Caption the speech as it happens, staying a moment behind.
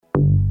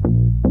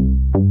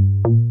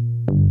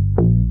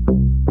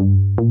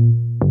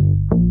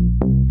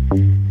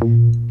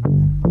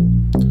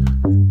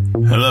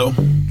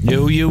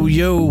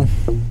yo.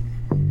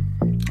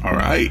 All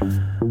right.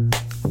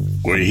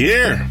 We're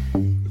here.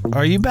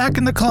 Are you back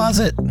in the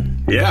closet?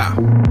 Yeah.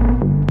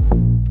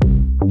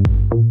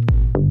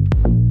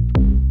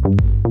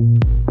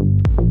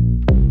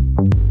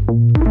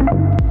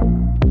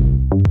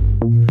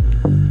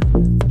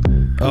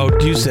 Oh,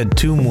 you said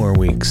 2 more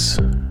weeks.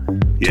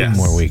 Yes. 2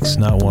 more weeks,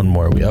 not 1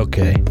 more week.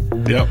 Okay.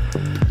 Yep.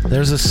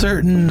 There's a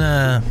certain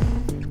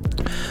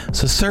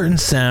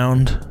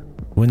sound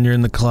when you're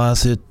in the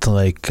closet,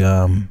 like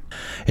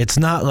it's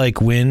not like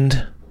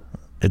wind.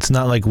 It's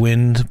not like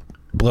wind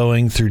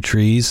blowing through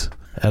trees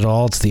at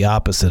all. It's the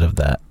opposite of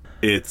that.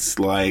 It's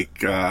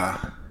like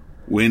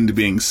wind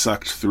being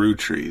sucked through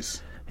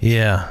trees.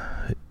 Yeah.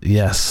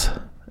 Yes.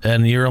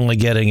 And you're only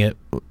getting it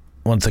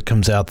once it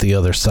comes out the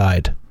other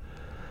side.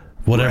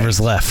 Whatever's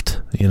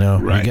left, you know,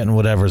 Right. You're getting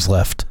whatever's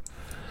left.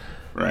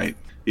 Right.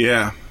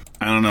 Yeah.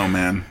 I don't know,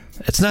 man.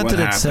 It's not that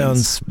it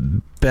sounds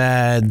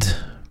bad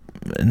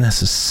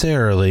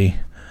necessarily,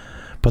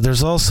 but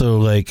there's also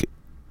like,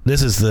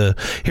 here's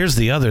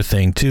the other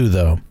thing too,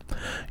 though.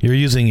 You're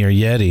using your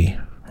Yeti,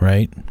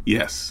 right?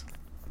 Yes.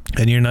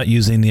 And you're not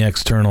using the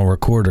external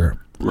recorder.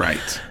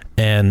 Right.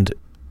 And,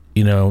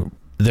 you know,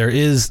 there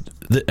is,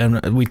 and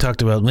we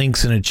talked about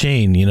links in a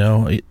chain, you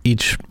know,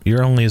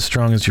 you're only as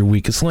strong as your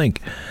weakest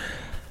link.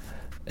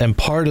 And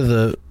part of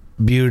the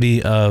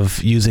beauty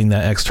of using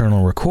that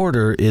external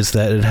recorder is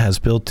that it has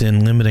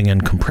built-in limiting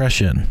and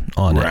compression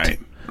on it.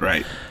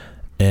 Right.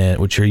 And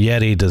which your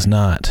Yeti does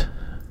not.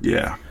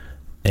 Yeah.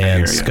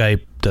 And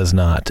Skype does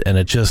not. And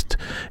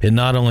it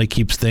not only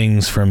keeps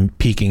things from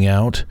peaking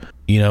out,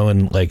 you know,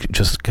 and like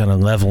just kind of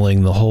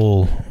leveling the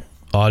whole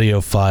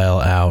audio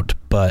file out,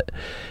 but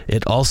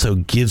it also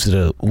gives it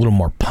a little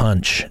more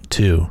punch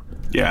too.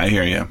 Yeah, I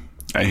hear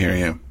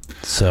you.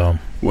 So,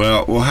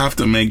 well, we'll have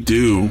to make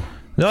do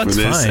no, it's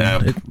for this fine.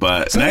 ep,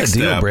 but it's not next a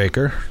deal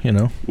breaker, you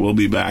know. We'll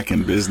be back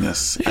in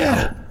business.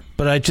 Yeah,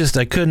 but I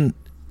couldn't,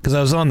 because I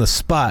was on the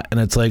spot, and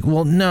it's like,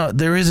 well, no,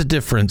 there is a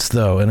difference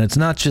though, and it's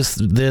not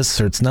just this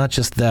or it's not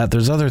just that.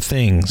 There's other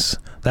things.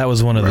 That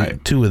was one of the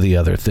 2 of the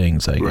other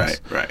things, I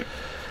guess. Right.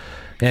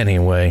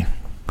 Anyway,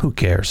 who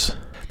cares?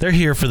 They're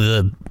here for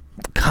the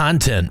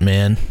content,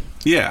 man.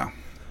 Yeah.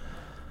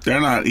 They're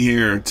not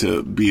here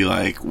to be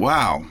like,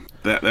 wow,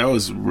 that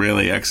was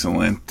really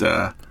excellent.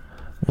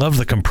 Love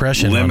the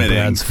compression on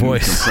Brad's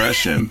voice.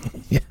 Compression.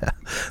 Yeah.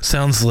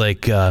 Sounds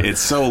like...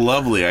 it's so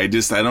lovely. I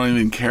don't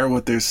even care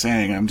what they're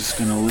saying. I'm just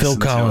going to listen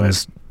to Phil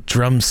Collins'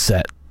 drum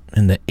set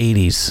in the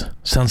 80s.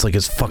 Sounds like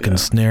his fucking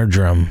snare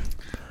drum.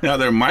 Now,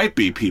 there might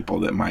be people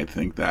that might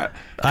think that.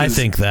 I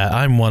think that.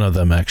 I'm one of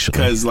them, actually.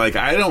 Because, like,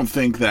 I don't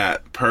think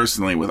that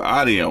personally with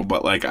audio,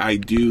 but, like, I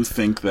do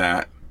think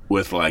that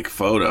with, like,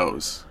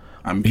 photos.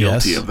 I'm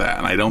guilty of that.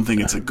 And I don't think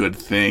it's a good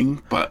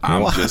thing, but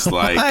I'm just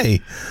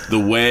like... the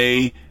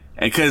way...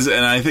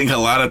 And I think a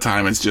lot of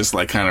time it's just,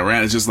 like, kind of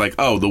random. It's just like,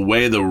 oh, the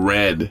way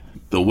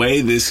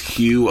this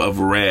hue of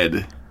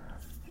red...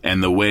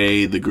 and the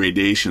way the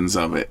gradations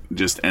of it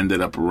just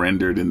ended up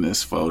rendered in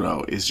this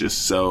photo is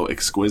just so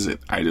exquisite.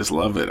 I just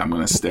love it. I'm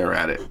going to stare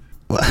at it.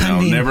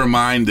 Well, never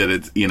mind that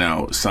it's, you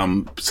know,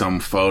 some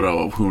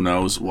photo of who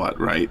knows what,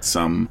 right?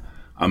 Some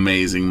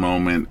amazing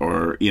moment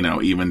or, you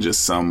know, even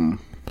just some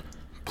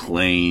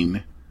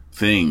plain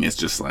thing. It's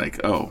just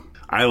like, oh,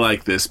 I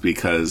like this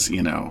because,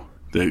 you know,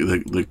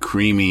 the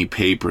creamy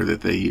paper that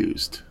they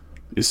used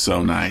is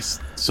so nice,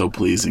 so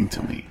pleasing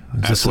to me.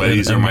 That's why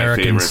these are my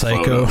favorite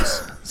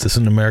photos. Is this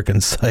an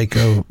American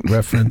Psycho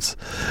reference?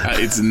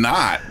 It's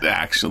not,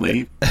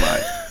 actually,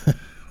 but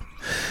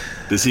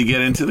does he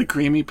get into the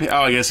creamy paper?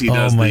 Oh, I guess he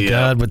does. Oh, my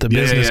God, with the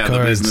business cards.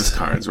 The business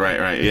cards,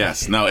 right,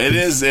 yes. No, it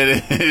is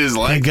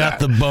like he got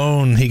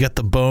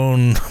the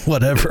bone,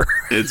 whatever.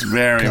 It's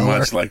very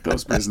much like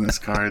those business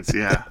cards,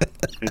 yeah.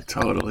 It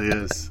totally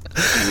is.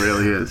 It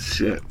really is,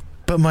 shit.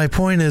 But my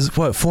point is,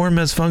 what form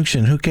has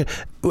function? Who can?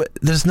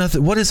 There's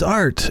nothing. What is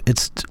art?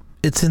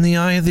 It's in the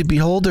eye of the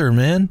beholder,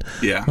 man.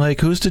 Yeah.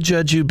 Like, who's to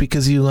judge you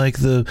because you like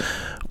the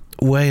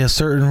way a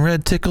certain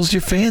red tickles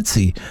your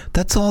fancy?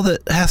 That's all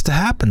that has to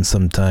happen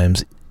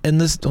sometimes. And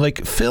this,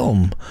 like,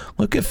 film.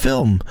 Look at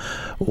film.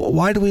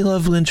 Why do we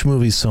love Lynch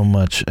movies so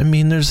much? I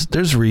mean,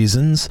 there's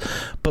reasons,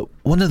 but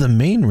one of the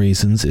main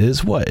reasons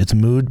is what? It's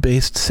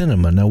mood-based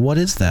cinema. Now, what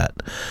is that?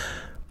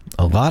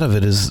 A lot of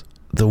it is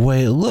the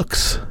way it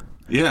looks.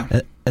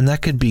 Yeah. And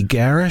that could be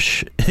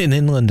garish in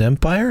Inland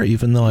Empire,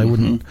 even though I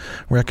wouldn't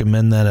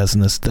recommend that as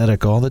an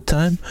aesthetic all the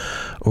time.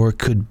 Or it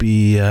could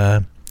be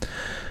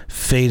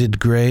faded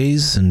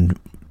grays and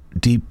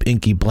deep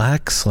inky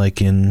blacks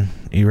like in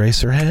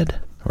Eraserhead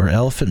or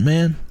Elephant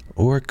Man.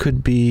 Or it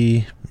could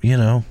be, you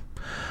know,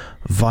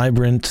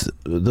 vibrant,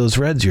 those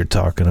reds you're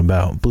talking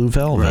about, Blue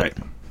Velvet.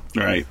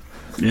 Right.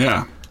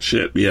 Yeah.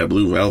 Shit. Yeah,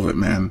 Blue Velvet,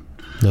 man.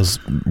 Those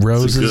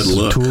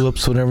roses,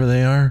 tulips, whatever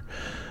they are.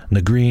 And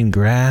the green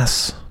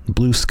grass,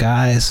 blue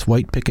skies,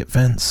 white picket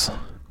fence.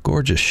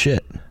 Gorgeous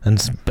shit. And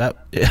it's about,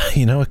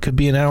 you know, it could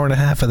be an hour and a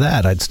half of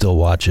that. I'd still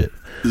watch it.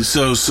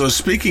 So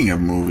speaking of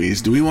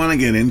movies, do we want to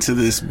get into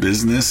this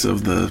business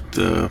of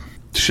the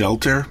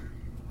shelter?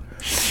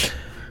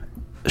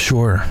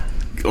 Sure.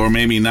 Or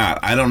maybe not.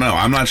 I don't know.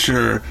 I'm not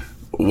sure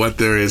what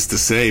there is to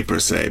say per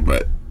se,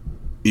 but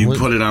you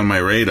put it on my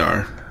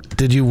radar.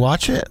 Did you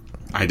watch it?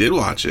 I did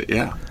watch it,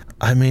 yeah.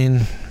 I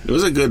mean, it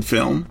was a good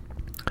film.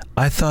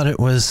 I thought it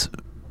was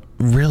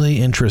really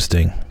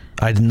interesting.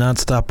 I did not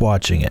stop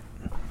watching it.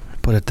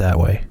 Put it that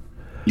way.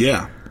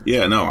 Yeah.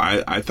 Yeah, no,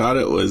 I thought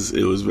it was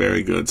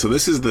very good. So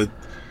this is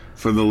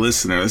for the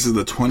listener, this is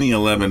the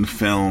 2011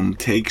 film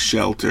Take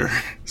Shelter,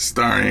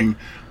 starring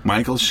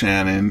Michael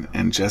Shannon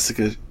and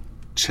Jessica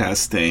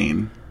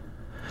Chastain.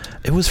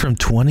 It was from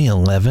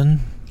 2011?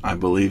 I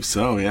believe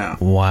so, yeah.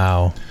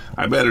 Wow.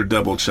 I better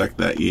double check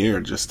that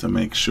year just to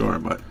make sure,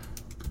 but...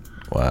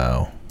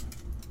 Wow.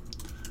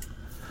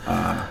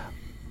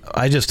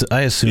 I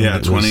assumed it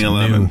was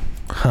 2011. New.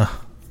 Huh.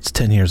 It's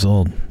 10 years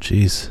old.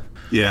 Jeez.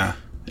 Yeah.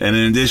 And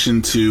in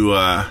addition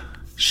to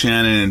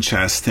Shannon and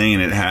Chastain,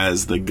 it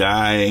has the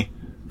guy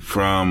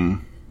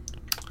from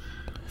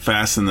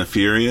Fast and the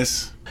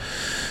Furious,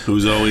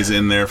 who's always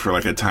in there for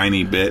like a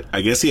tiny bit.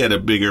 I guess he had a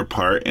bigger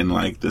part in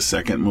like the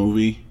second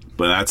movie,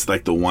 but that's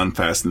like the one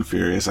Fast and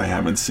Furious I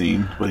haven't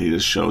seen, but he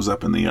just shows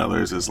up in the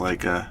others as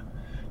like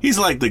he's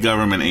like the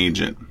government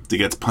agent that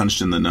gets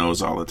punched in the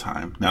nose all the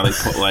time. Now they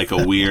put like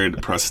a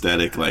weird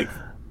prosthetic like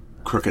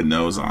crooked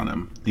nose on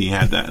him. He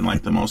had that in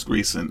like the most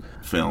recent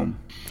film.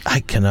 I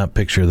cannot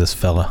picture this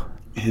fella.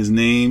 His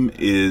name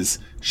is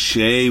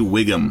Shea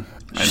Wiggum.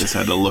 I just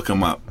had to look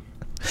him up.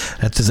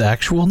 That's his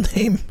actual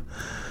name?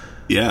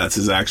 Yeah, that's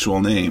his actual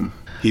name.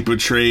 He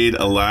portrayed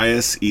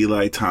Elias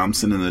Eli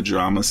Thompson in the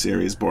drama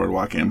series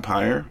Boardwalk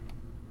Empire.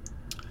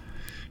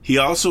 He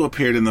also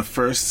appeared in the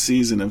first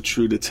season of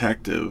True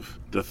Detective,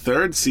 the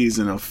third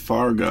season of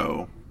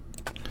Fargo,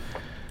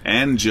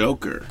 and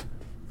Joker.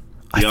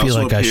 I feel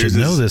like I should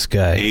know this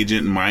guy.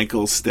 Agent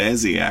Michael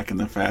Stasiak in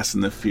the Fast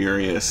and the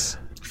Furious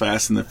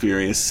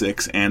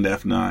 6 and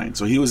F9.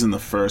 So he was in the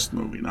first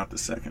movie, not the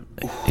second.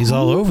 He's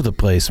all over the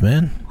place,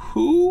 man.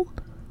 Who?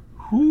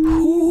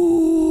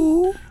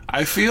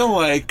 I feel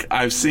like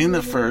I've seen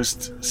the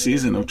first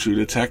season of True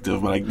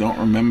Detective, but I don't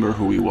remember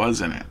who he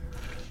was in it.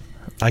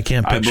 I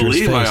can't picture his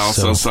face. I believe I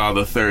also saw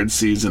the third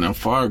season of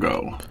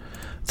Fargo.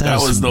 That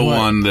was the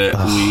one that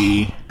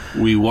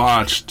we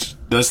watched.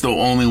 That's the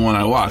only one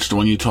I watched, the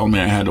one you told me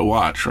I had to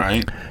watch,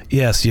 right?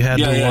 Yes, you had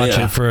to watch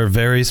it for a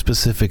very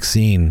specific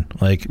scene.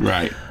 Like,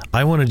 right.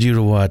 I wanted you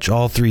to watch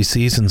all 3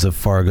 seasons of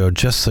Fargo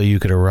just so you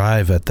could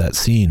arrive at that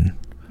scene.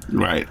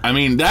 Right. I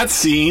mean, that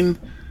scene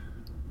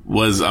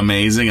was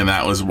amazing and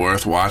that was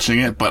worth watching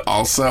it, but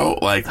also,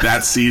 like,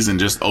 that season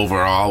just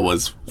overall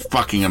was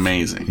fucking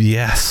amazing.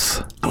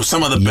 Yes. It was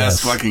some of the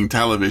best fucking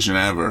television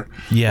ever.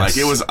 Yes. Like,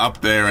 it was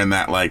up there in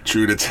that, like,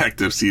 True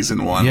Detective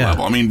Season 1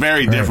 level. I mean,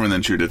 very different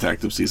than True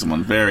Detective Season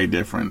 1. Very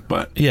different,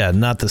 but... Yeah,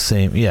 not the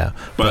same. Yeah.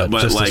 But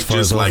just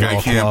like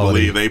I can't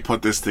believe they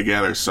put this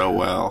together so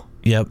well.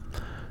 Yep.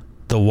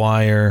 The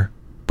Wire,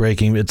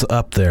 Breaking... It's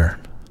up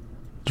there.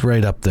 It's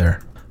right up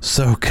there.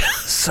 So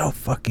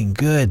fucking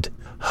good.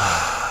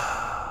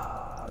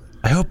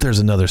 I hope there's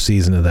another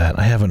season of that.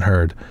 I haven't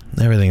heard.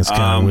 Everything's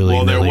kind of really.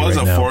 Well, there was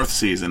right a now. 4th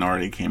season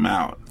already came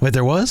out. Wait,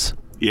 there was?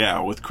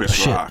 Yeah, with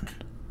Chris Rock.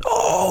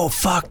 Oh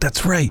fuck,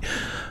 that's right.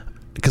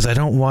 Because I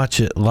don't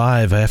watch it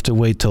live. I have to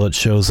wait till it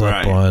shows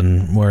up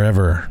on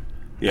wherever,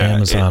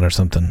 Amazon or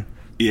something.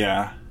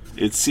 Yeah,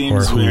 it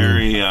seems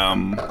very.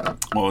 What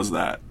was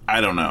that? I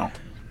don't know.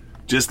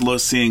 Just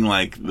seeing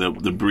like the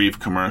brief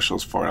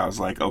commercials for it, I was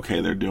like,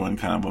 okay, they're doing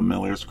kind of a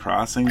Miller's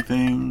Crossing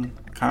thing,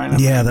 kind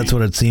of. Yeah, maybe. That's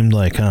what it seemed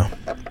like, huh?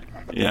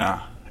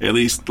 Yeah, at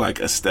least like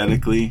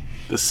aesthetically,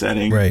 the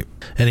setting. Right.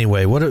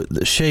 Anyway,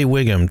 Shea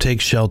Wiggum,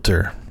 Take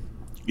Shelter.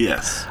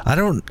 Yes. I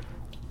don't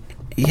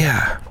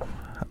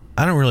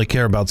really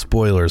care about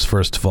spoilers.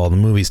 First of all, the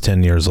movie's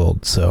 10 years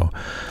old, so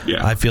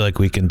I feel like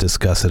we can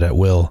discuss it at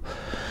will.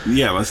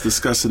 Yeah, let's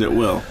discuss it at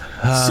will.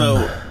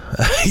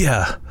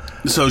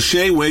 So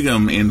Shea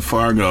Wiggum in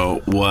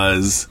Fargo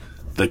was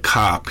the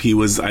cop. He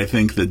was, I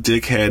think, the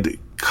dickhead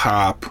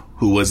cop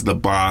who was the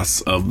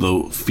boss of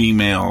the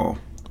female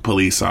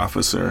police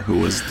officer, who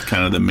was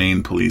kind of the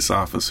main police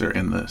officer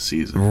in the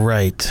season.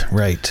 Right.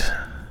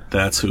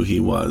 That's who he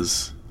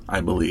was,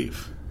 I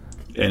believe.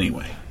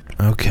 Anyway.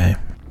 Okay.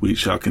 We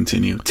shall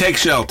continue. Take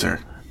Shelter.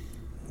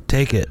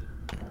 Take it.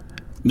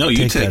 No,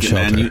 you take it,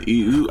 man.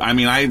 You, I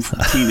mean, I've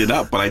teed it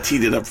up, but I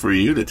teed it up for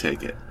you to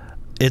take it.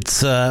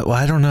 It's,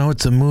 I don't know.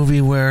 It's a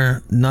movie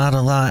where not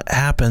a lot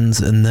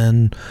happens, and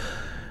then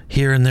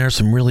here and there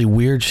some really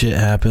weird shit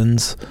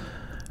happens,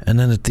 and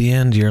then at the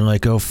end you're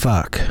like, oh,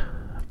 fuck,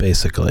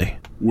 basically.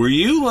 Were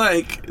you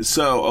like,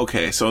 so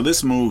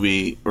this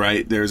movie,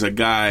 right, there's a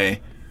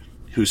guy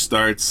who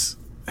starts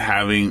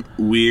having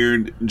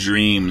weird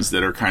dreams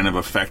that are kind of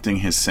affecting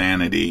his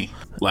sanity.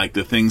 Like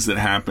the things that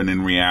happen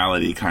in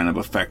reality kind of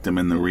affect him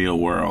in the real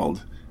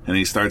world. And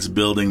he starts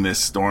building this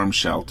storm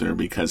shelter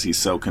because he's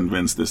so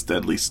convinced this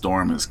deadly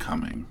storm is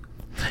coming.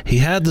 He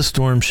had the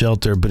storm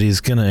shelter, but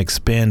he's going to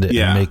expand it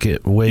and make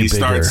it way bigger. He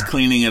starts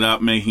cleaning it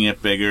up, making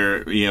it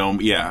bigger,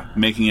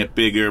 making it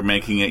bigger,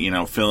 making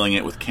it, filling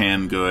it with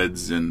canned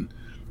goods and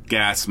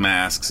gas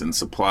masks and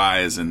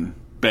supplies and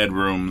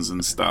bedrooms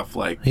and stuff.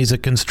 Like, he's a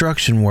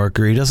construction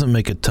worker. He doesn't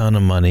make a ton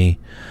of money.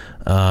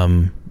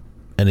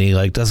 And he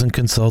like doesn't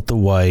consult the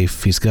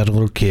wife. He's got a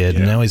little kid.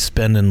 And now he's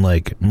spending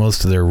like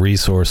most of their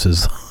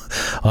resources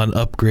on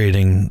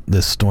upgrading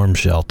this storm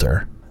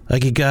shelter.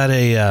 Like, he got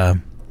a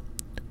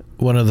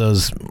one of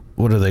those,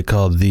 what are they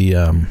called?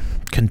 The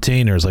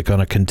containers, like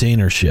on a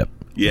container ship.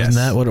 Yes.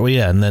 Isn't that what? Well,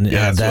 yeah. And then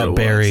that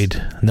buried.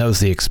 And that was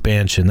the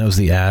expansion. That was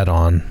the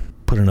add-on.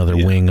 Put another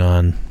wing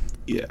on.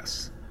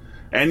 Yes.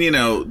 And, you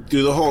know,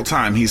 through the whole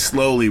time, he's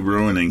slowly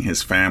ruining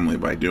his family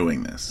by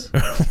doing this.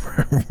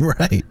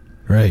 Right.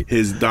 Right.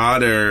 His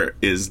daughter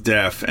is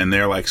deaf, and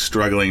they're like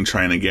struggling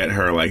trying to get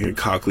her like a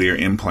cochlear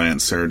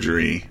implant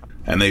surgery.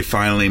 And they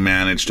finally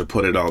manage to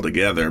put it all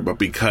together. But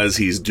because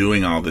he's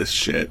doing all this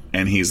shit,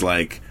 and he's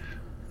like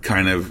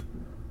kind of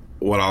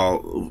what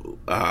I'll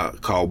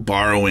call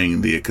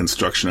borrowing the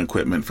construction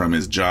equipment from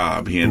his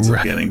job, he ends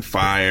up getting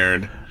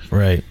fired.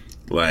 Right.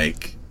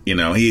 Like, you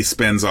know, he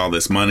spends all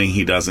this money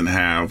he doesn't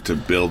have to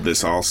build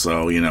this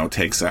also, you know,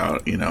 takes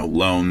out, you know,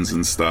 loans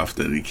and stuff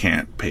that he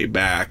can't pay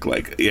back.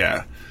 Like,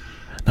 yeah.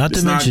 Not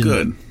to mention,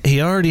 good.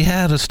 He already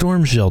had a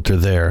storm shelter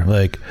there.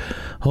 Like,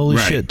 holy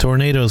shit,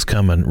 tornado's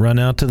coming. Run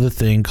out to the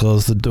thing,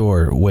 close the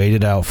door, wait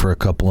it out for a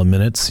couple of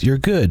minutes. You're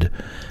good.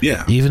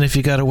 Yeah. Even if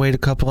you got to wait a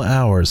couple of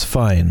hours,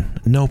 fine.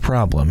 No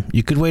problem.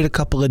 You could wait a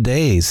couple of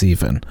days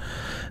even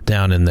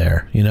down in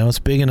there. You know, it's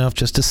big enough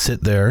just to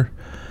sit there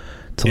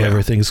till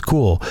everything's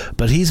cool.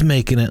 But he's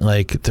making it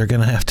like they're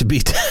going to have to be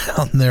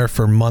down there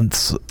for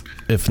months,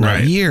 if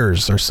not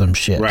years or some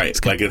shit. Right. It's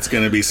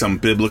going to be some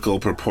biblical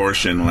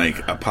proportion,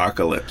 like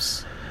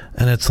apocalypse.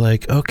 And it's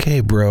like,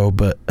 okay, bro,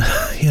 but,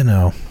 you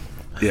know.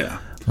 Yeah.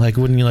 Like,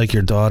 wouldn't you like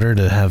your daughter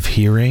to have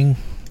hearing?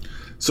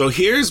 So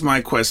here's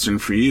my question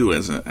for you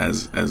as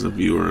a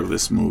viewer of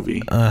this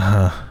movie.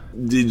 Uh-huh.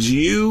 Did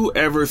you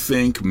ever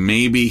think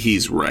maybe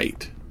he's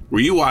right? Were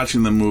you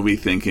watching the movie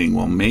thinking,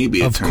 well,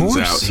 maybe it turns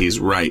out he's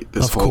right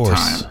this whole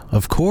time?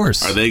 Of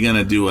course. Are they going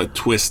to do a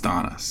twist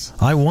on us?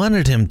 I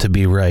wanted him to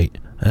be right.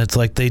 And it's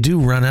like they do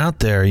run out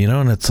there, you know,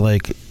 and it's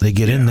like they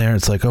get in there.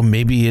 It's like, oh,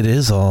 maybe it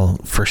is all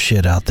for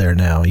shit out there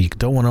now. You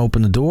don't want to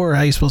open the door.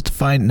 How are you supposed to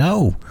find?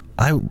 No.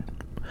 I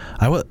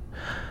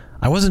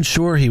wasn't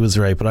sure he was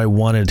right, but I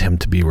wanted him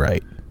to be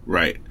right.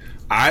 Right.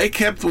 I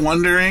kept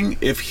wondering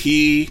if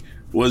he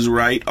was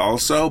right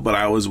also, but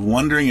I was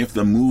wondering if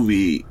the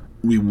movie,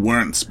 we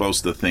weren't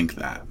supposed to think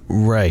that.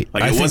 Right.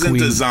 Like, it wasn't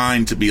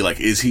designed to be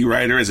like, is he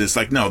right or is it? It's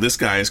like, no, this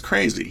guy is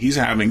crazy. He's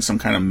having some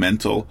kind of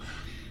mental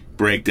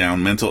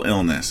breakdown, mental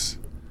illness.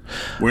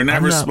 We're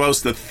never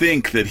supposed to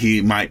think that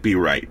he might be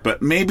right,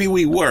 but maybe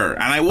we were.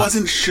 And I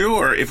wasn't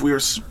sure if we were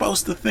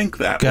supposed to think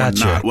that or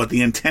not, what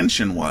the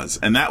intention was.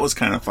 And that was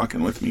kind of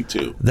fucking with me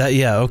too.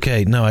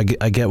 Okay. No, I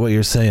get what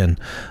you're saying.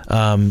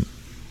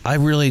 I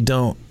really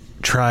don't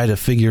try to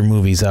figure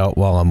movies out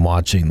while I'm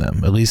watching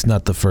them, at least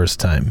not the first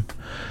time.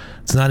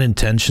 It's not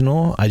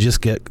intentional. I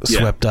just get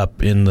swept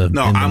up in the.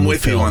 No, in the I'm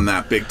with film. you on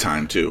that big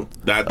time too.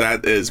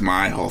 That is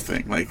my whole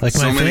thing. Like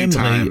so my many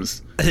family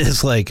times,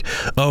 it's like,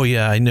 oh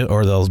yeah, I knew,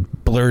 or they'll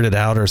blurt it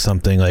out or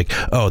something like,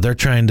 oh, they're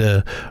trying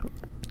to,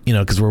 you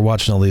know, because we're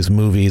watching all these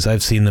movies.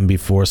 I've seen them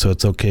before, so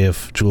it's okay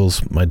if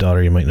Jules, my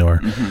daughter, you might know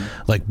her,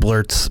 like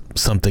blurts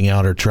something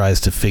out or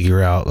tries to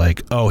figure out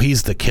like, oh,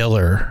 he's the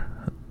killer,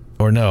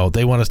 or no,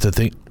 they want us to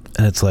think,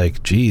 and it's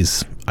like,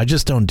 geez, I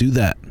just don't do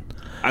that.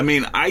 I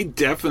mean, I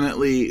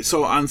definitely,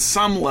 so on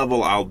some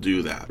level I'll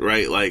do that,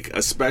 right? Like,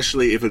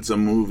 especially if it's a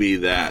movie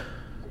that,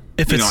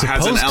 if it's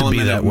has an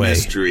element of way.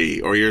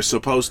 mystery, or you're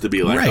supposed to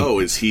be like, oh,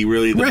 is he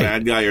really the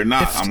bad guy or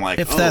not? I'm like,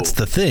 if that's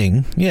the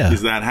thing,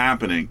 is that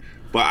happening?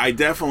 But I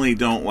definitely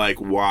don't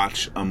like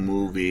watch a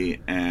movie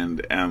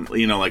and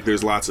you know, like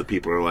there's lots of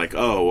people who are like,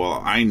 oh,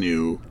 well, I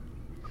knew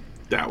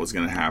that was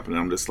going to happen.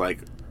 And I'm just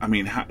like, I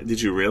mean,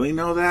 did you really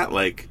know that?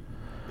 Like,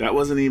 that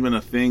wasn't even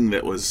a thing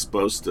that was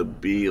supposed to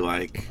be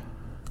like.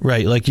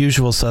 Right, like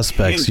Usual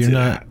Suspects. You're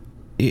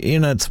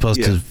not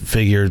supposed to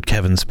figure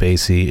Kevin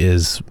Spacey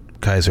is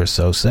Kaiser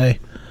Sose.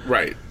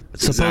 Right.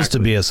 It's supposed to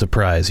be a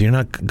surprise. You're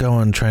not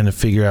going trying to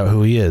figure out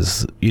who he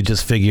is. You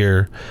just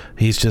figure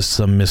he's just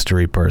some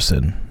mystery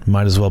person.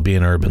 Might as well be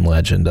an urban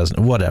legend, doesn't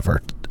it?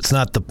 Whatever. It's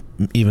not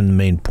even the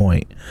main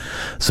point.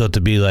 So to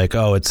be like,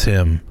 oh, it's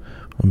him,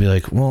 I'll be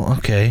like, well,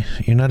 okay,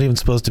 you're not even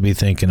supposed to be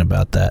thinking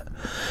about that.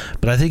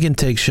 But I think in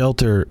Take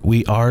Shelter,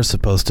 we are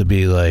supposed to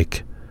be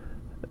like,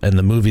 and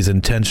the movie's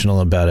intentional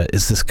about it,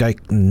 is this guy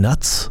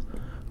nuts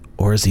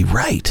or is he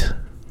right?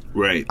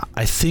 Right.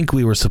 I think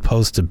we were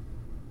supposed to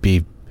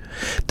be.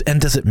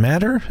 And does it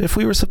matter if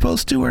we were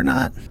supposed to or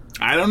not?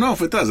 I don't know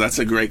if it does. That's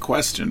a great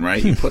question,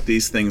 right? You put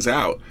these things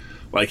out.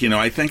 Like, you know,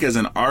 I think as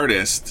an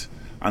artist,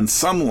 on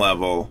some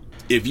level,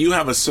 if you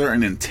have a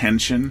certain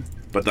intention,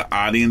 but the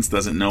audience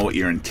doesn't know what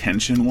your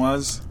intention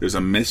was, there's a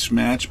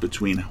mismatch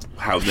between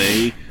how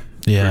they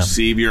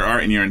perceive your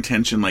art and your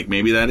intention. Like,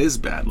 maybe that is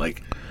bad.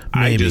 Like,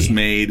 maybe. I just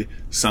made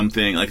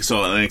something, like,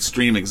 so an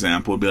extreme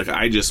example would be like,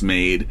 I just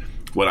made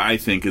what I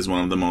think is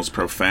one of the most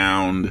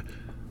profound,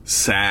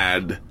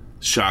 sad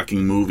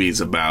shocking movies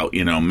about,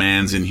 you know,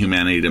 man's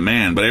inhumanity to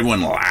man, but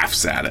everyone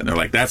laughs at it. They're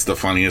like, that's the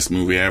funniest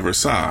movie I ever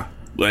saw.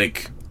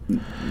 Like,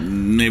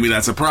 maybe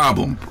that's a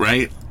problem,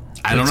 right?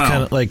 I don't know. It's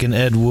kind of like an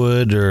Ed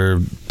Wood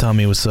or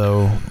Tommy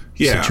Wiseau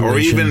situation. Or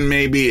even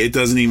maybe it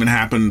doesn't even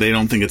happen. They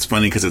don't think it's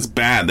funny because it's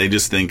bad. They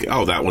just think,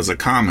 oh, that was a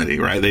comedy,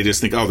 right? They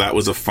just think, oh, that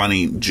was a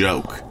funny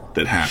joke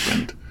that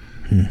happened.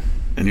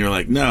 And you're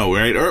like, no,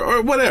 right?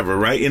 Or whatever,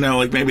 right? You know,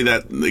 like maybe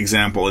that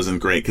example isn't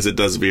great because it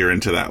does veer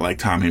into that like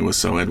Tommy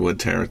Wiseau, Ed Wood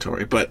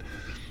territory. But,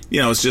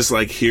 you know, it's just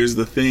like, here's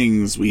the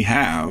things we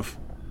have,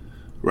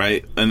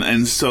 right?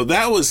 And so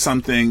that was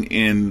something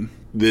in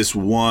this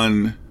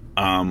one,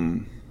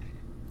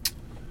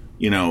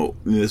 you know,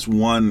 this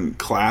one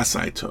class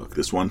I took,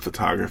 this one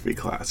photography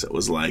class. It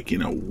was like, you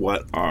know,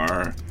 what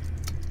are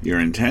your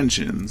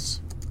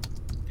intentions?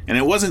 And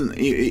it wasn't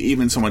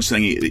even so much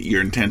saying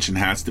your intention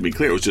has to be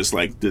clear. It was just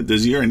like,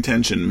 does your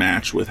intention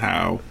match with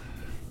how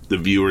the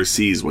viewer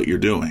sees what you're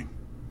doing?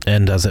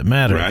 And does it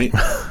matter? Right?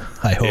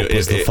 I hope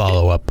was the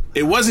follow-up.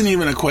 It wasn't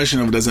even a question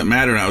of does it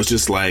matter. I was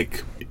just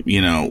like,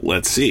 you know,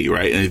 let's see,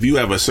 right? And if you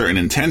have a certain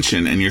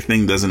intention and your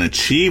thing doesn't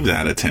achieve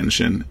that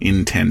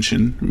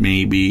intention,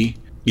 maybe,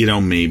 you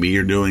know, maybe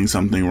you're doing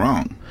something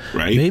wrong,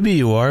 right? Maybe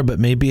you are, but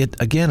maybe,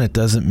 it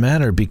doesn't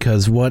matter,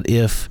 because what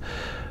if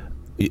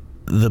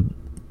the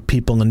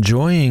people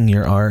enjoying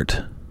your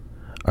art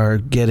are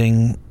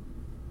getting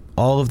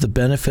all of the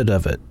benefit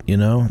of it, you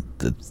know?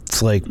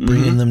 It's like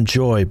bringing them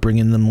joy,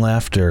 bringing them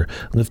laughter,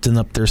 lifting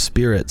up their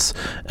spirits.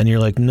 And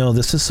you're like, no,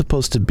 this is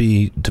supposed to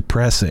be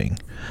depressing.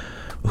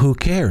 Who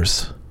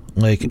cares?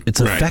 Like, it's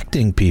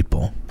affecting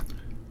people.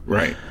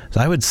 Right. So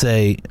I would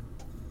say,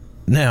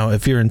 now,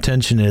 if your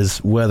intention is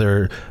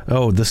whether,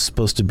 oh, this is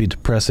supposed to be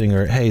depressing,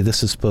 or, hey,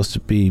 this is supposed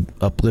to be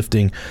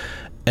uplifting,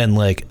 and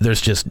like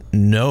there's just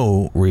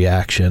no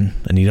reaction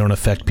and you don't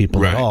affect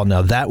people at all,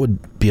 now that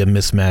would be a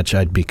mismatch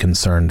I'd be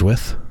concerned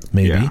with,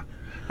 maybe. Yeah.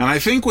 And I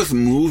think with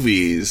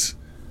movies,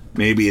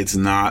 maybe it's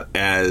not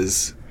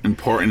as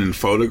important in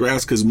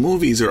photographs, because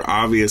movies are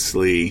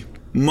obviously,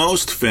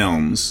 most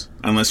films,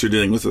 unless you're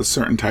dealing with a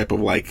certain type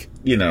of like,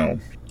 you know,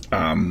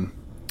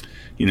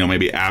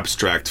 maybe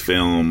abstract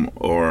film,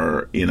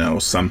 or, you know,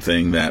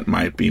 something that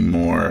might be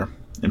more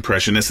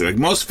impressionistic. Like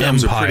most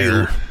films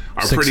are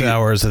 6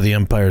 hours of the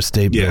Empire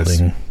State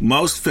Building.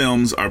 Most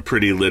films are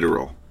pretty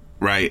literal,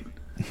 right?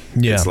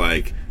 Yeah. It's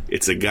like,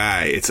 it's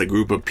a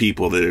group of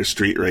people that are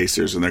street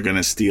racers, and they're going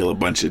to steal a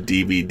bunch of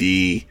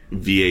DVD,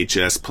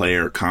 VHS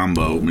player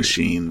combo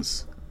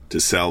machines to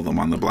sell them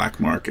on the black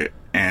market.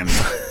 And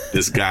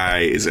this guy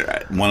is,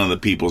 one of the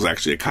people's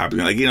actually a cop.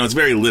 Like, you know, it's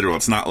very literal.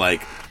 It's not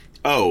like,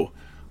 oh,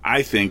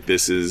 I think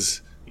this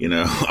is, you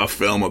know, a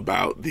film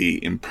about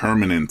the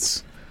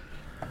impermanence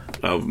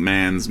of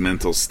man's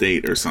mental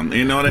state or something.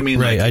 You know what I mean?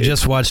 Right. Like, I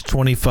just watched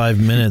 25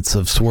 minutes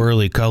of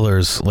swirly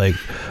colors like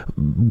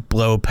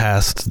blow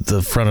past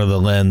the front of the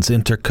lens,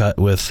 intercut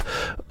with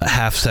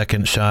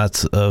half-second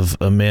shots of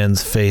a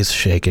man's face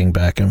shaking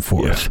back and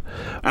forth.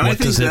 Yeah. What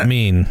does it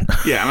mean?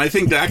 Yeah, and I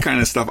think that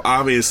kind of stuff,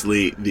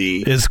 obviously,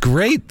 is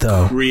great,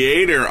 though.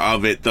 Creator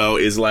of it, though,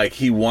 is like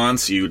he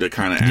wants you to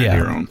kind of add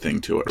your own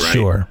thing to it,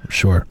 right?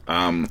 Sure.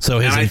 So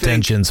his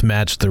intentions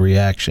match the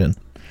reaction.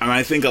 And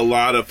I think a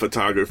lot of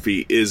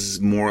photography is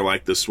more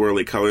like the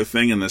swirly color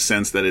thing, in the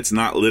sense that it's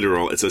not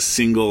literal. It's a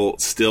single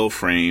still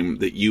frame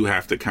that you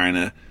have to kind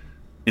of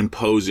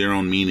impose your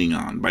own meaning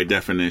on by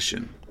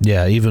definition.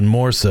 Yeah, even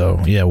more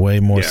so. Yeah, way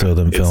more so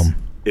than film.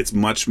 It's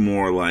much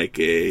more like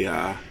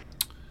a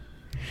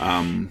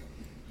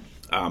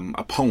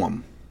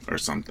poem or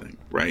something,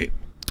 right?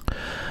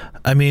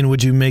 I mean,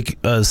 would you make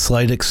a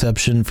slight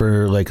exception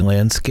for like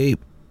landscape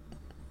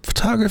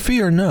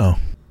photography or no?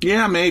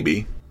 Yeah,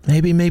 maybe.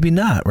 Maybe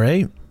not,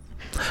 right?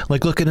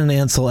 Like, look at an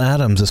Ansel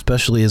Adams,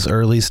 especially his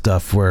early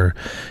stuff where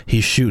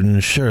he's shooting,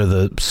 sure,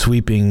 the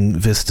sweeping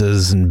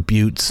vistas and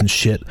buttes and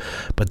shit,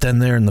 but then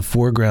there in the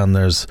foreground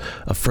there's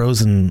a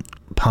frozen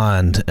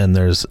pond and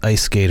there's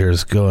ice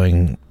skaters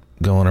going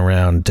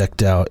around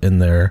decked out in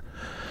their,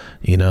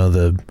 you know,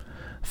 the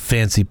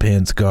fancy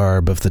pants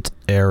garb of the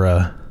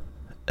era,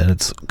 and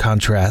it's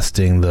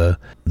contrasting the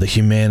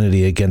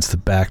humanity against the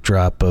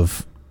backdrop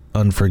of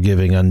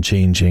unforgiving,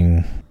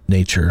 unchanging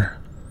nature.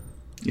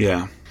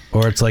 Yeah.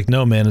 Or it's like,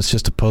 no, man, it's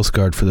just a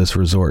postcard for this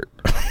resort.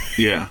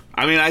 Yeah.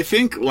 I mean, I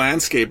think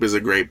landscape is a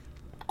great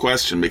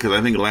question, because I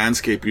think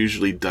landscape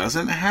usually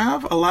doesn't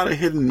have a lot of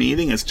hidden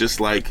meaning. It's just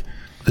like,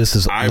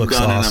 I've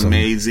done an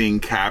amazing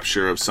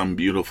capture of some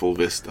beautiful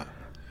vista.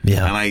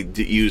 Yeah. And I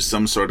use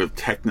some sort of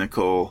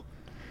technical,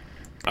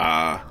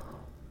 some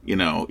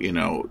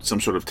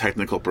sort of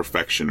technical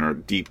perfection or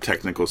deep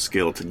technical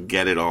skill to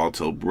get it all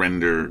to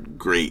render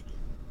great,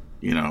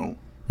 you know,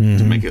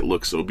 to make it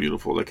look so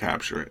beautiful to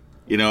capture it.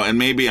 You know, and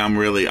maybe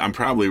I'm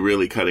probably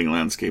really cutting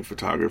landscape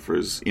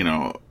photographers, cutting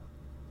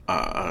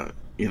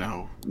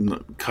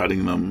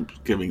them,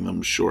 giving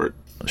them short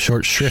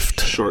shrift.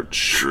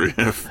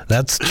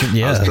 That's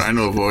I was trying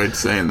to avoid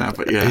saying that,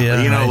 but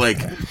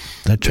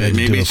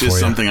maybe it's just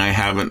something I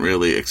haven't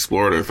really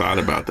explored or thought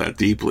about that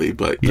deeply.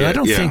 But I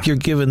don't think you're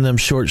giving them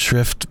short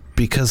shrift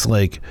because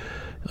like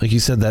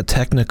you said, that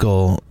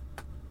technical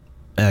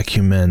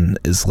acumen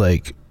is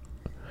like,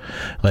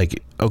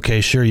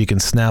 okay, sure, you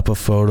can snap a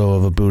photo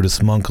of a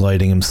Buddhist monk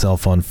lighting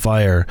himself on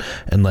fire,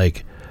 and like,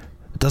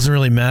 it doesn't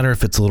really matter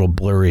if it's a little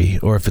blurry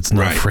or if it's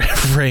not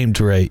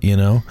framed right, you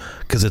know,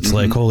 because it's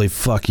like, holy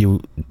fuck,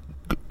 you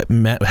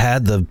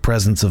had the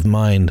presence of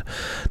mind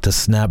to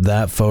snap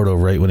that photo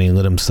right when he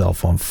lit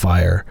himself on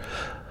fire.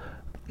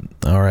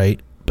 All right,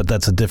 but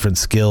that's a different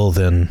skill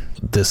than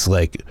this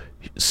like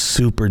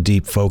super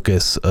deep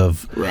focus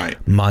of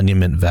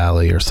Monument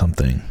Valley or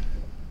something.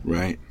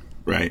 Right.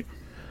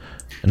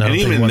 And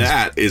even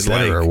that is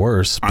like or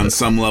worse, on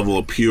some level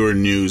of pure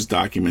news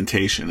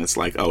documentation. It's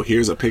like, oh,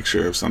 here's a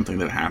picture of something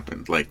that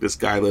happened. Like this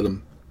guy lit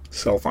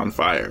himself on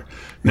fire.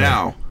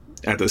 Now,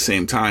 at the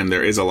same time,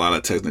 there is a lot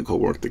of technical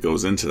work that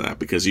goes into that,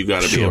 because you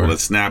got to be able to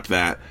snap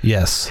that,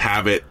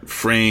 have it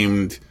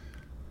framed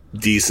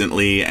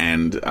decently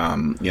and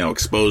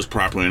exposed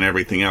properly and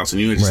everything else,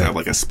 and you just have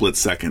like a split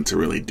second to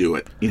really do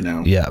it, you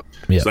know.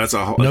 So that's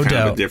a kind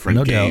of a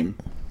different game.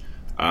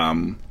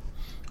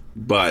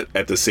 But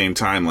at the same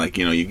time, like,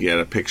 you know, you get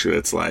a picture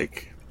that's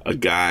like a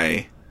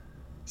guy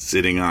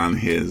sitting on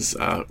his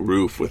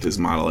roof with his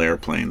model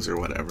airplanes or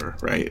whatever,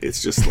 right?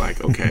 It's just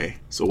like, okay,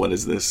 so what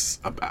is this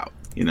about?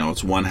 You know,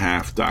 it's one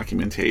half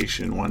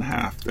documentation, one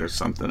half there's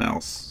something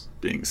else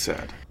being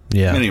said.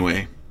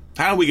 Anyway,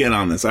 how do we get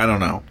on this? I don't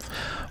know.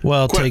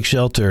 Well, take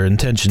shelter,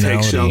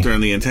 intentionality. Take shelter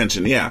and the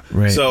intention,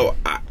 Right. So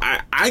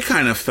I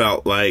kind of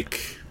felt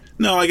like,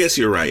 no, I guess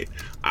you're right.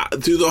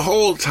 Through the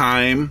whole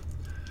time,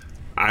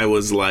 I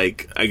was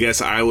like, I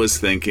guess I was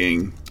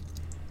thinking,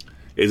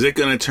 is it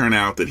going to turn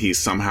out that he's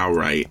somehow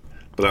right?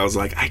 But I was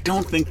like, I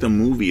don't think the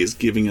movie is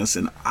giving us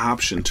an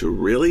option to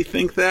really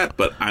think that,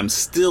 but I'm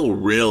still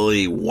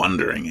really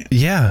wondering it.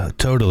 Yeah,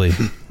 totally.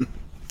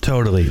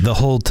 Totally. The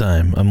whole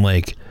time. I'm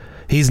like,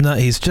 he's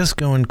just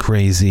going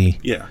crazy.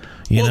 Yeah.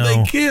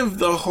 They give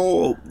the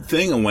whole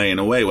thing away in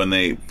a way when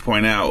they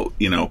point out,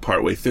 you know,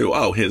 partway through,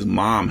 oh, his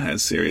mom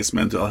has serious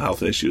mental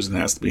health issues and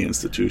has to be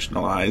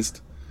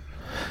institutionalized.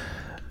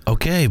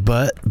 Okay,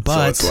 but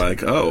so it's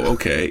like, oh,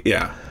 okay,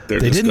 yeah.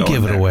 They didn't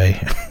give it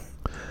away.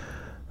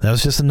 That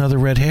was just another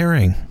red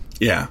herring.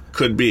 Yeah,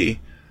 could be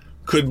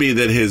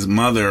that his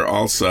mother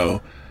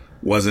also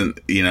wasn't,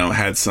 you know,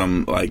 had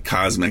some like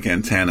cosmic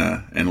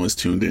antenna and was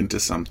tuned into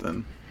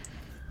something.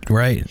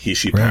 Right.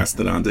 She passed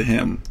it on to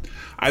him.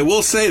 I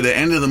will say the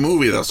end of the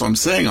movie, though, so I'm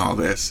saying all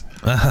this,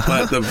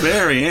 but the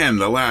very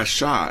end, the last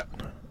shot.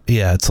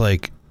 Yeah, it's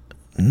like,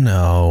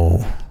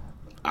 no.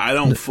 I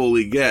don't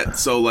fully get.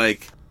 So,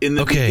 like, in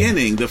the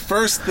beginning, the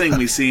first thing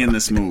we see in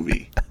this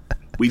movie,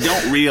 we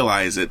don't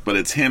realize it, but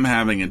it's him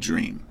having a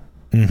dream.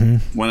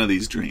 Mm-hmm. One of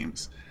these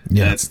dreams.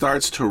 Yeah. And it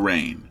starts to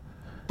rain.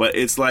 But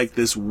it's like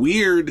this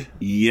weird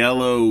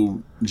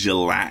yellow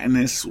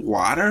gelatinous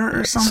water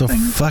or something.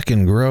 So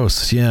fucking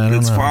gross. Yeah, I don't know.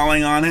 It's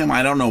falling on him.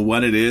 I don't know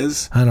what it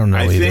is. I don't know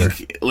either. I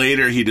think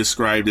later he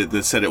described it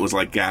that said it was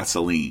like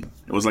gasoline.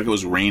 It was like it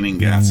was raining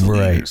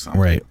gasoline or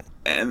something. Right.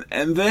 And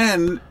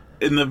then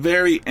in the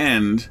very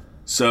end,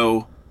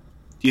 so,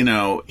 you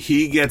know,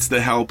 he gets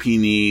the help he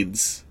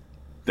needs.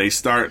 Their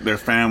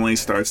family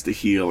starts to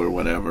heal or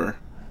whatever.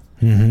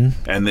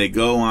 Mm-hmm. And they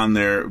go on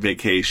their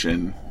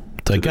vacation.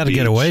 I got to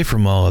get away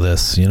from all of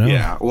this, you know?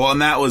 Yeah. Well,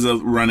 and that was a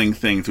running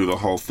thing through the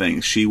whole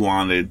thing. She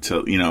wanted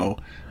to, you know,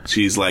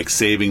 she's like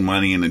saving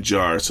money in a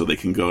jar so they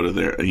can go to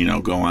their, you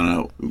know, go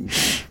on a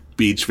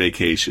beach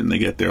vacation. They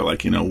get there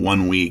like, you know,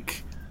 1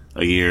 week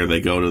a year.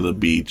 They go to the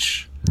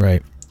beach.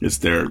 Right. It's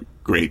their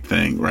great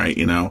thing, right?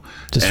 You know?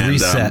 Just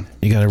reset.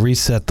 You got to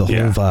reset the whole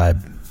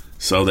vibe.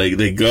 So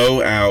they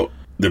go out.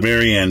 The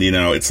very end, you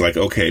know, it's like,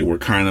 okay, we're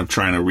kind of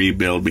trying to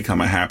rebuild, become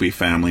a happy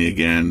family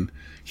again.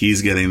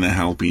 He's getting the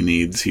help he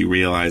needs. He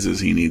realizes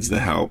he needs the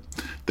help.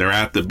 They're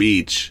at the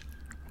beach.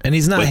 And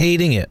he's not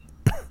hating it.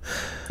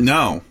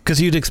 No.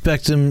 Because you'd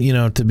expect him, you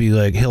know, to be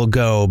like, he'll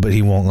go, but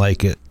he won't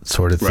like it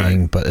sort of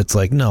thing. But it's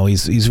like, no,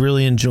 he's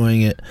really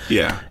enjoying it.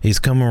 Yeah. He's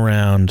come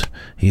around.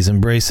 He's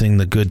embracing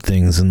the good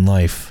things in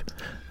life.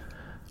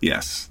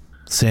 Yes.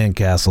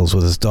 Sandcastles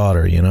with his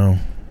daughter, you know?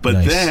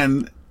 But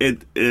then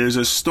there's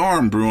a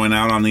storm brewing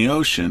out on the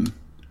ocean.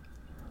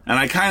 And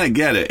I kind of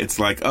get it. It's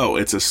like, oh,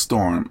 it's a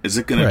storm. Is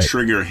it going to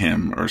trigger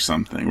him or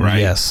something, right?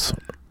 Yes.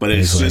 But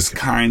it's just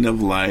kind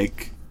of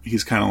like,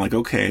 he's kind of like,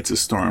 okay, it's a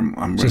storm.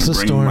 I'm going to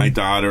bring my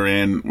daughter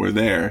in. We're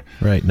there.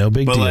 Right. No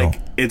big deal. But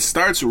like, it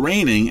starts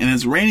raining, and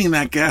it's raining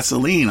that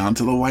gasoline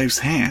onto the wife's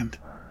hand.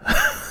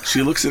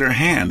 She looks at her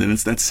hand, and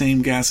it's that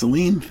same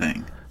gasoline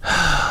thing.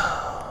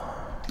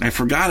 I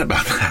forgot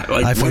about that.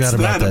 Like, I forgot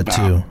about that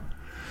too.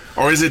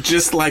 Or is it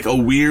just like a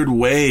weird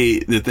way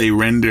that they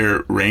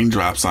render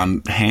raindrops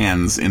on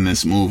hands in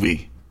this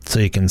movie? So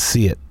you can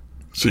see it.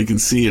 So you can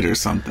see it or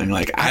something.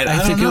 Like I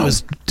think don't know.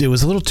 it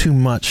was a little too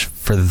much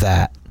for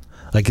that.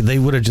 Like they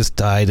would have just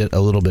dyed it a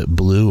little bit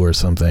blue or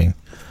something.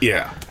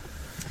 Yeah.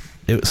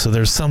 So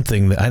there's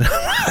something that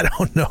I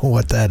don't know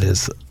what that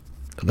is.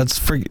 Let's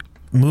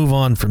move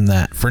on from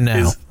that for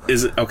now.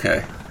 Is it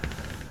okay?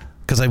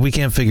 Because we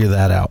can't figure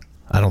that out.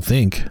 I don't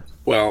think.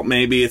 Well,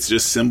 maybe it's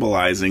just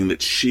symbolizing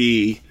that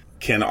she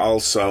can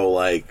also,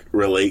 like,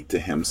 relate to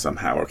him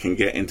somehow or can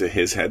get into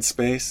his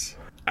headspace.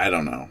 I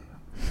don't know.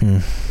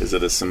 Is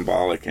it a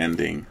symbolic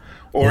ending?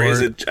 Or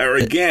is it, or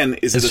again,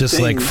 is it a just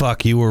thing? Like,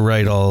 fuck, you were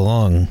right all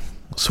along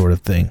sort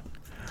of thing?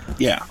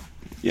 Yeah.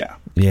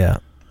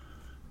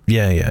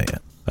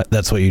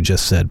 That's what you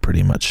just said,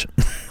 pretty much.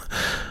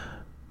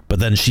 But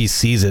then she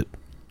sees it.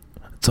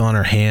 It's on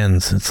her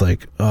hands. It's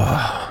like,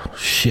 oh,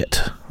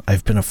 shit.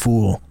 I've been a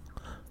fool.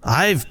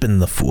 I've been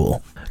the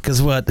fool.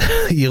 Because what?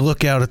 You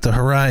look out at the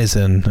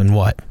horizon and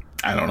what?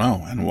 I don't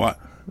know. And what?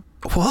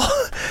 Well,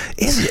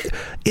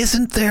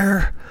 isn't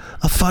there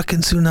a fucking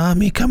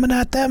tsunami coming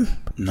at them?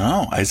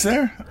 No. Is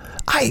there?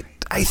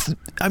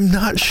 I'm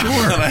not sure.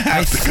 I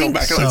have to go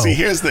back and see.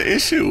 Here's the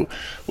issue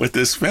with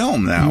this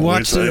film now. You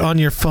watched it on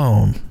your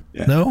phone.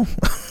 Yeah. No?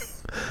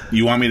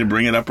 You want me to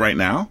bring it up right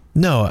now?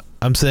 No,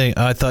 I'm saying,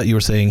 I thought you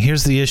were saying,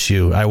 here's the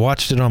issue. I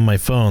watched it on my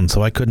phone,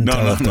 so I couldn't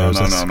tell if there was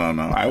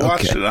No. I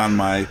watched it on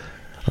my...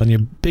 On your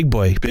big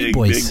boy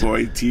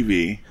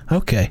TV.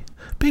 Okay.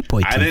 Big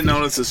boy TV. I didn't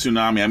notice a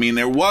tsunami. I mean,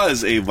 there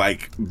was a,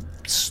 like,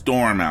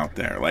 storm out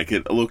there. Like,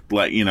 it looked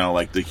like, you know,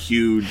 like the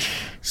huge,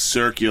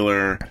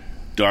 circular,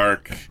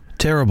 dark...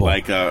 Terrible.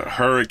 Like a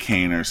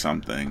hurricane or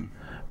something.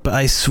 But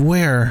I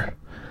swear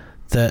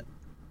that,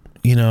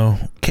 you know,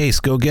 Case,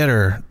 go get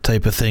her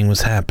type of thing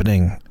was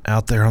happening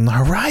out there on the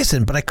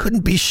horizon, but I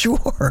couldn't be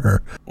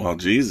sure. Well,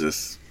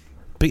 Jesus.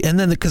 And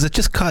then, because it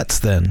just cuts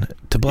then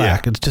to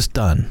black. Yeah. It's just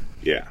done.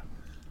 Yeah.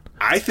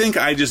 I think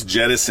I just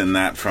jettisoned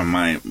that from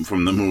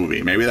the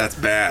movie. Maybe that's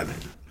bad.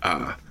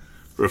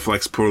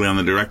 Reflects poorly on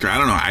the director. I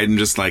don't know.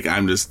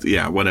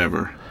 Yeah,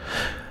 whatever.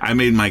 I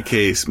made my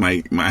case,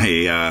 my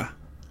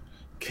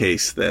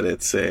case that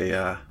it's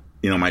a,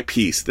 my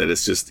piece that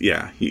it's just,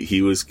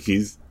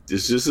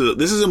 this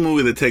is a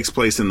movie that takes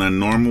place in the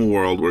normal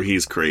world where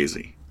he's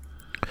crazy.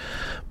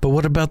 But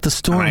what about the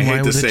storm? And I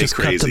hate to say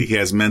crazy. He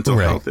has mental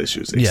health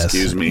issues.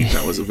 Excuse me.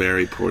 That was a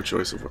very poor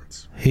choice of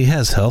words. He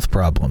has health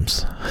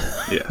problems.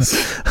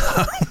 Yes.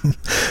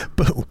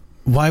 But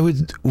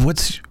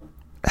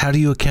how do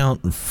you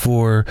account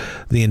for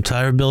the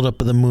entire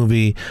buildup of the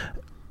movie?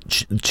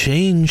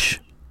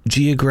 Change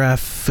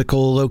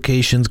geographical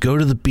locations, go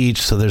to the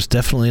beach, so there's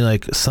definitely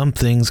like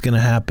something's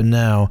gonna happen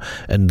now,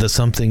 and the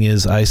something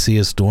is I see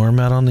a storm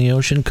out on the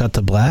ocean, cut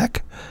to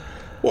black.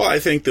 Well, I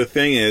think the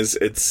thing is,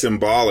 it's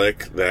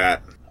symbolic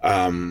that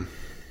one,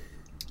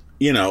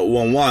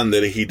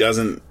 that he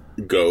doesn't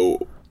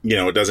go,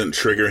 it doesn't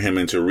trigger him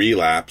into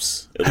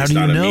relapse, at least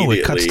not immediately.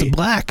 It cuts to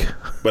black?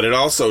 But it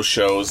also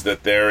shows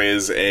that there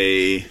is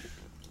a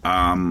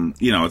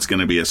it's going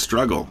to be a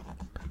struggle,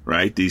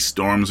 right? These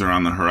storms are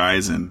on the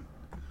horizon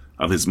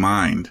of his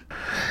mind.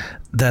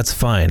 That's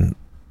fine.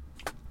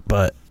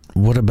 But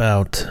what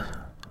about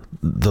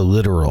the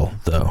literal,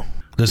 though?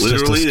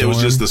 Literally, it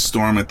was just the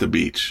storm at the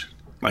beach,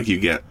 like you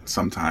get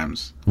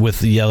sometimes.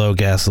 With the yellow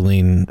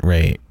gasoline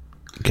rain.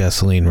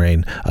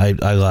 I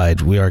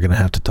lied. We are going to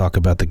have to talk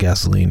about the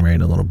gasoline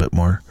rain a little bit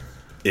more.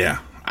 Yeah.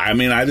 I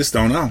mean, I just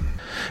don't know.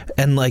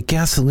 And like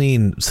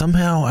gasoline,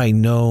 somehow I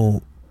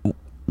know,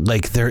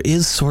 like there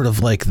is sort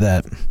of like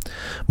that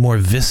more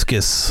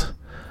viscous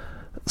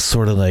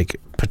sort of like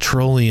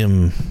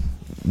petroleum,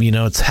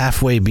 it's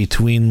halfway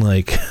between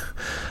like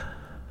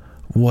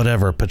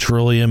whatever,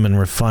 petroleum and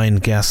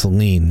refined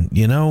gasoline,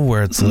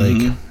 where it's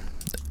like,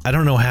 I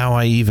don't know how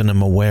I even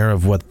am aware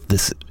of what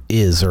this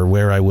is or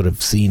where I would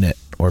have seen it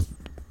or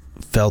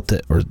felt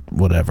it or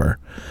whatever.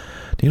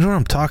 Do you know what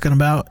I'm talking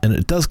about? And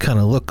it does kind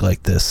of look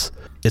like this.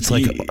 It's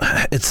like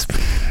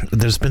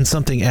there's been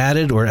something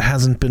added or it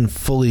hasn't been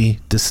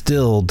fully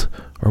distilled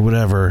or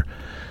whatever.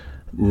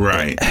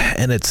 Right.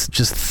 And it's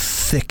just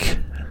thick,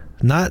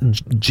 not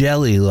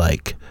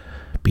jelly-like,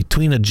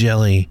 between a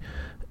jelly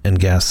and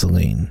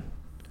gasoline.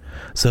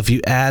 So if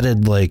you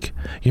added, like,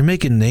 you're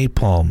making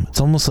napalm. It's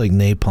almost like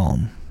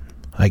napalm,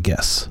 I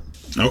guess.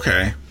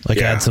 Okay.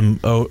 Add some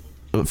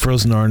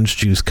frozen orange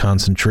juice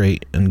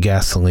concentrate and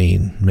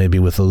gasoline, maybe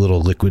with a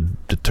little liquid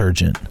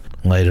detergent.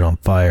 Light it on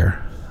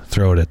fire.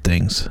 Throw it at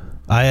things.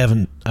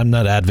 I'm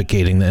not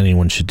advocating that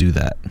anyone should do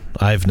that.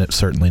 I've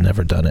certainly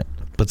never done it.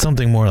 But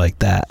something more like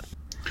that.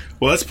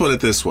 Well, let's put it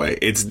this way.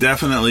 It's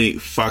definitely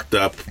fucked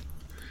up.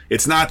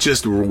 It's not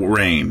just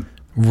rain.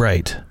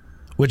 Right.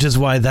 Which is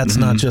why that's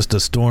not just a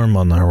storm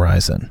on the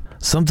horizon.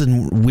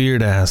 Something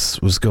weird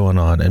ass was going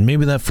on. And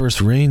maybe that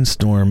first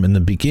rainstorm in the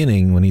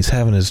beginning when he's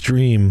having his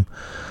dream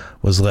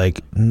was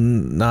like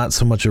not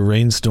so much a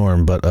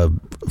rainstorm, but a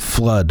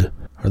flood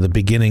or the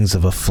beginnings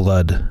of a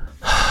flood.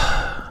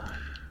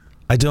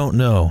 I don't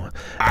know.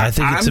 I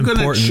think it's important.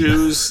 I'm going to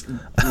choose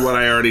what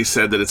I already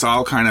said, that it's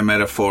all kind of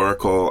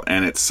metaphorical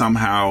and it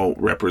somehow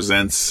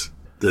represents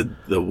the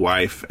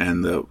wife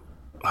and the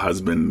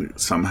husband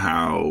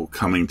somehow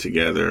coming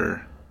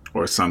together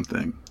or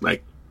something,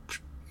 like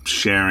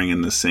sharing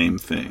in the same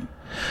thing.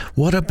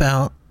 What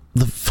about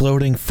the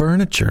floating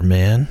furniture,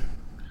 man?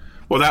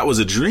 Well, that was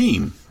a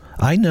dream.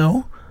 I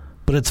know,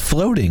 but it's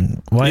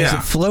floating. Why is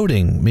it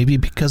floating? Maybe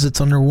because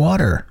it's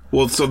underwater.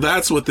 Well, so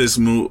that's what this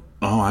movie...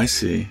 Oh, I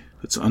see.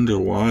 It's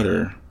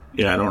underwater.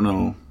 Yeah, I don't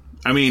know.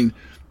 I mean,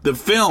 the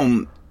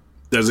film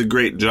does a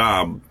great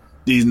job.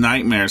 These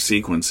nightmare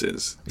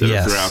sequences that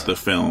are throughout the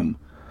film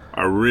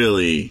are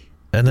really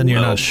and then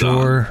you're not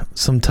sure done.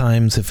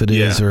 Sometimes if it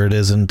is or it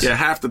isn't. Yeah,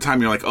 half the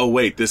time you're like, oh,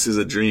 wait, this is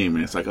a dream.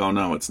 And it's like, oh,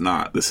 no, it's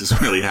not. This is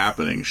really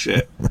happening.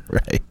 Shit.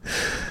 Right.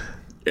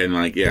 And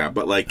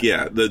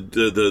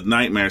the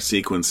nightmare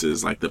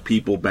sequences, like the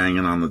people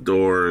banging on the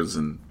doors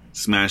and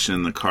smashing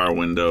in the car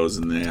windows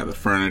and the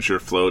furniture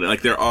floating,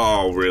 like they're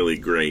all really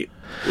great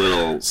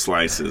little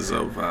slices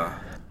of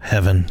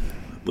heaven,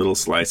 little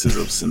slices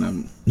of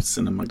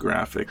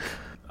cinematographic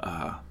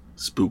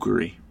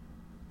spookery.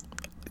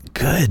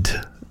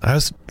 Good. I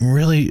was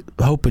really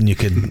hoping you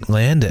could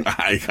land it.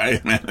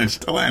 I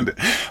managed to land it.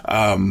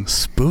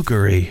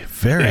 Spookery,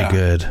 very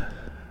good.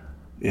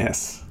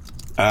 Yes.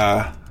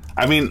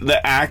 I mean,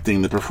 the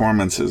acting, the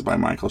performances by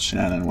Michael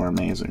Shannon were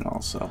amazing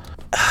also.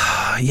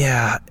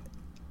 Yeah.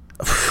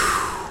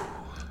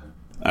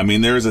 I mean,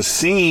 there's a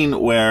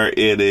scene where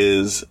it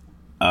is,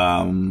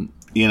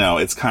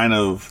 it's kind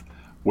of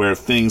where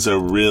things are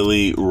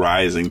really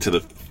rising to the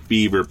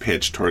fever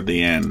pitch toward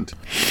the end,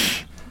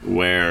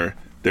 where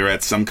they're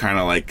at some kind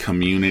of like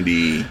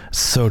community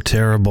so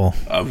terrible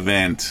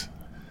event,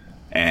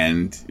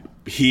 and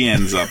he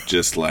ends up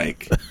just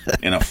like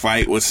in a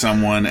fight with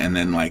someone and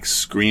then like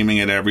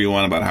screaming at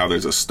everyone about how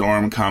there's a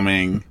storm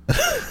coming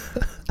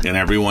and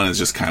everyone is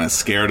just kind of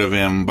scared of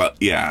him. But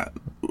yeah,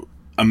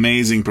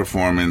 amazing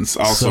performance.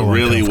 Also so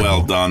really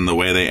well done the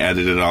way they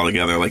edited it all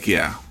together. Like,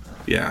 yeah,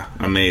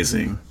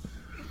 amazing.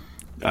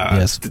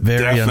 Yes,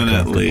 very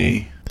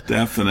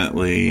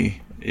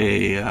definitely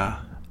a...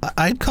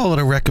 I'd call it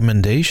a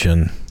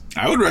recommendation.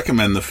 I would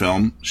recommend the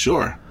film,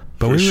 sure.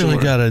 But we really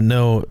got to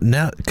know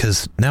now,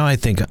 because now I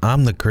think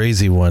I'm the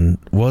crazy one.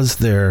 Was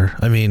there,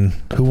 I mean,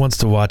 who wants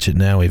to watch it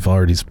now? We've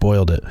already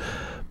spoiled it.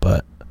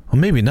 But, well,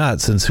 maybe not,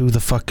 since who the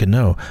fuck can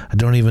know? I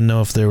don't even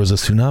know if there was a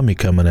tsunami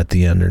coming at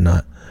the end or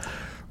not.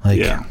 Like,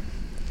 yeah.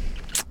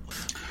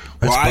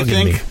 Well, I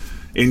think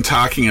in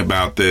talking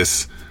about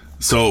this,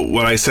 so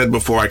what I said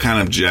before, I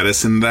kind of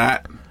jettisoned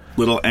that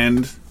little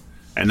end.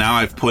 And now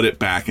I've put it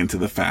back into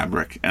the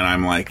fabric. And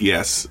I'm like,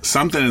 yes,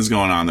 something is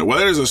going on there.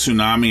 Whether there's a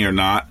tsunami or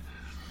not,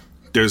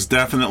 there's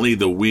definitely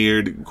the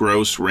weird,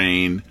 gross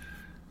rain,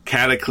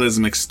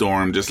 cataclysmic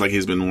storm, just like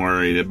he's been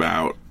worried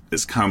about,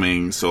 is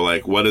coming. So,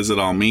 like, what does it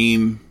all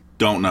mean?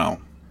 Don't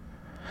know.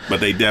 But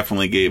they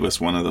definitely gave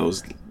us one of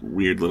those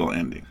weird little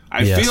endings.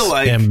 I feel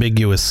like...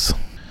 ambiguous.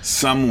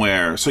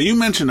 Somewhere... So you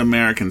mentioned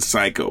American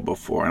Psycho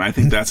before, and I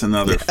think that's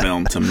another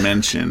film to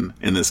mention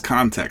in this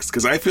context,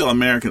 because I feel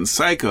American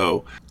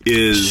Psycho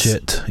is...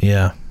 Shit,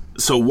 yeah.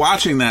 So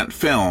watching that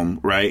film,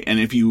 right, and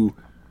if you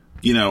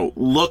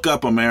look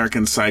up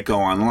American Psycho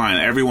online,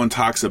 everyone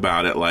talks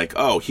about it like,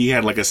 oh, he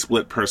had like a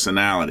split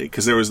personality,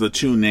 because there was the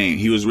two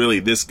names. He was really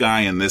this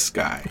guy and this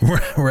guy.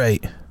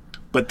 Right.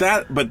 But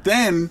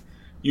then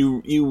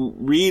you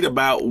read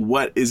about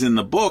what is in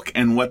the book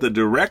and what the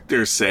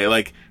directors say,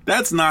 like,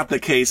 that's not the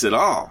case at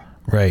all.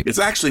 Right. It's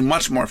actually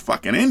much more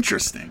fucking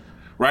interesting,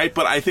 right?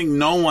 But I think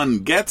no one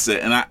gets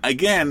it. And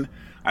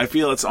I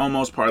feel it's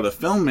almost part of the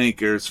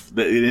filmmakers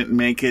that they didn't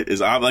make it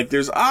as like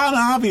there's an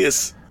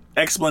obvious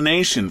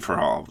explanation for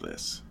all of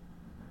this,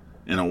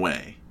 in a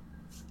way.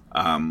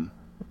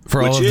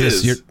 For all of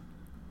this,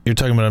 you're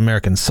talking about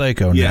American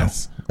Psycho now.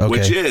 Yes. Okay.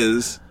 Which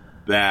is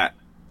that,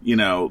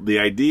 the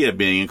idea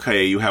being,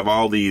 okay, you have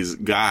all these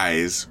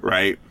guys,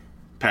 right?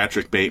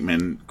 Patrick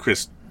Bateman,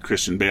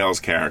 Christian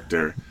Bale's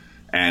character,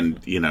 and,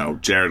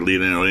 Jared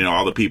Leto,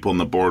 all the people in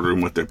the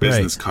boardroom with their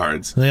business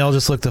cards. They all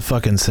just look the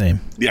fucking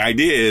same. The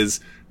idea is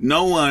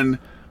no one...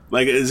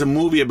 Like, it's a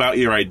movie about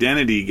your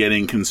identity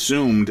getting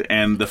consumed,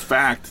 and the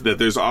fact that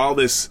there's all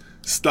this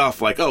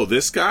stuff like, oh,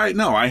 this guy?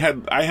 No, I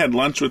had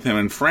lunch with him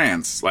in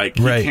France. Like,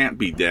 he can't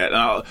be dead.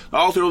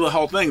 All through the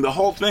whole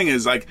thing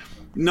is like,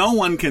 no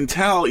one can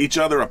tell each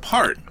other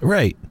apart.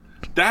 Right.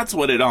 That's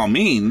what it all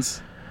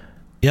means.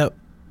 Yep,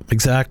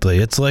 exactly.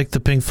 It's like the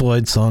Pink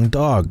Floyd song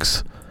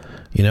Dogs.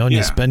 And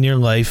you spend your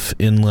life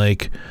in,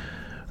 like,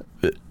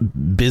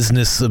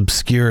 business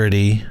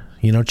obscurity,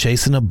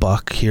 chasing a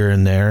buck here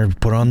and there,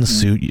 put on the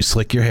suit, you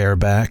slick your hair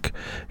back,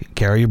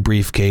 carry your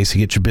briefcase,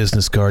 you get your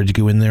business card, you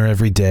go in there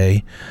every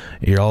day.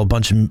 You're all a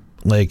bunch of,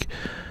 like,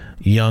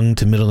 young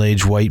to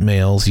middle-aged white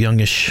males,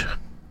 youngish,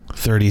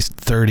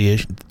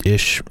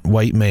 30-ish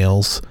white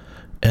males,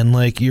 and,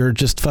 like, you're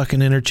just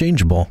fucking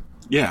interchangeable.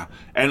 Yeah,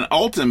 and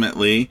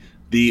ultimately,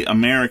 the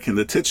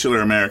titular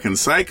American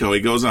Psycho,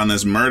 he goes on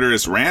this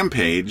murderous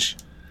rampage.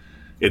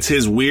 It's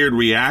his weird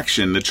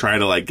reaction to try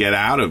to, like, get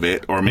out of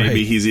it, or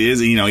maybe he's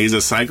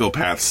a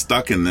psychopath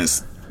stuck in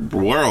this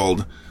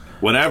world.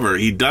 Whatever,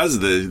 he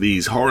does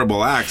these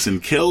horrible acts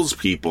and kills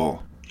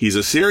people. He's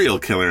a serial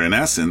killer in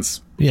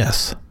essence.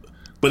 Yes.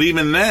 But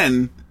even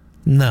then,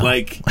 no,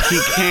 like,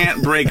 he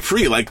can't break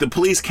free. Like, the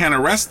police can't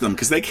arrest them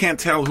because they can't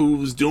tell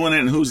who's doing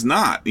it and who's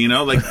not.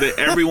 Like,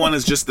 everyone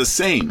is just the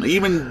same.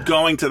 Even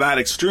going to that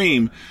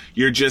extreme,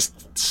 you're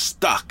just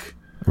stuck.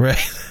 Right.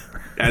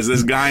 as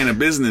this guy in a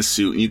business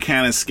suit, and you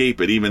can't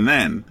escape it even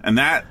then. And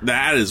that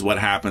is what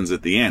happens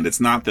at the end. It's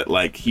not that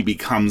like he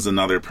becomes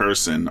another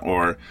person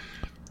or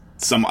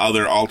some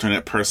other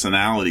alternate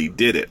personality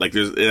did it. Like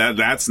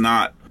that's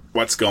not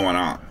what's going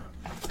on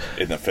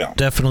in the film.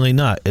 Definitely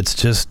not. It's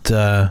just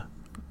a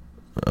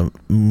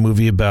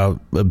movie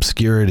about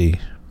obscurity.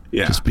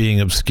 Yeah. Just being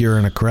obscure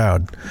in a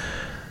crowd.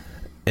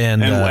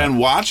 And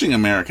watching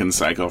American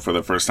Psycho for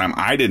the first time,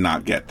 I did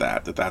not get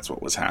that's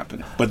what was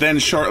happening. But then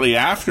shortly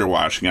after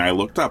watching it, I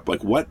looked up,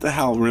 like, what the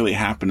hell really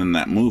happened in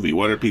that movie?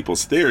 What are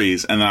people's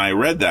theories? And then I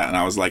read that, and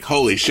I was like,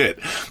 holy shit,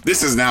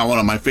 this is now one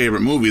of my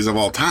favorite movies of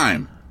all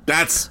time.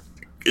 That's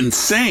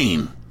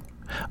insane.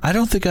 I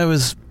don't think I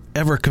was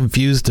ever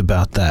confused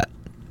about that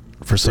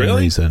for some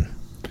reason.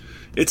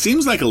 It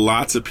seems like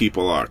lots of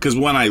people are. Because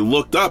when I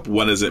looked up,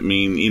 what does it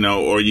mean,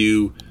 or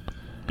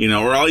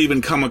I'll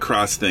even come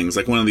across things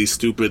like one of these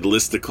stupid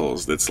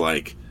listicles that's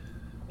like,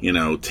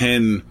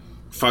 10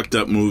 fucked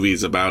up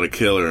movies about a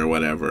killer or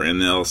whatever. And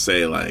they'll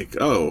say like,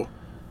 oh,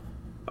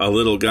 a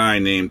little guy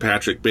named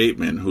Patrick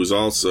Bateman, who's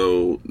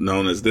also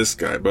known as this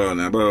guy, blah,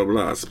 blah, blah,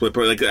 blah. Split,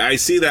 like I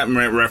see that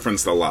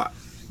referenced a lot.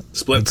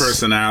 Split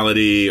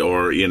personality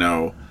or,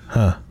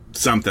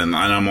 something. And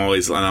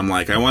I'm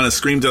like, I want to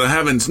scream to the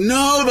heavens,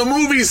 no, the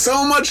movie's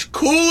so much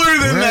cooler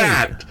than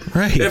that.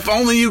 Right. If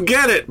only you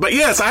get it. But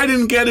yes, I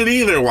didn't get it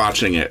either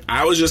watching it.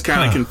 I was just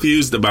kind of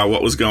confused about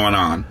what was going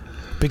on.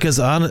 Because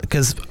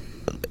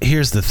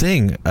here's the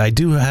thing. I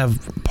do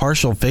have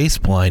partial face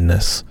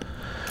blindness.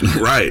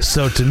 Right.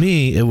 So to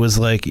me, it was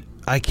like,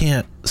 I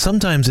can't,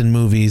 sometimes in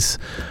movies,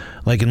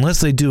 like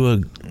unless they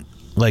do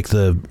like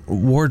the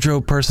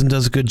wardrobe person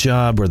does a good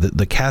job or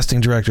the casting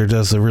director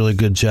does a really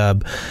good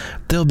job,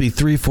 there'll be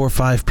 3, 4,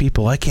 5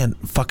 people. I can't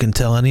fucking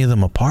tell any of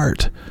them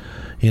apart,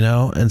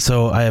 and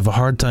so I have a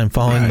hard time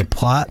following the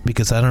plot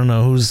because I don't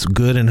know who's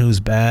good and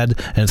who's bad.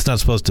 And it's not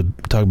supposed to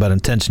talk about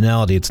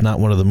intentionality. It's not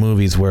one of the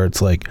movies where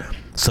it's like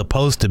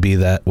supposed to be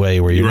that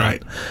way where you're not,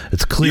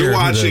 it's clear you're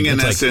watching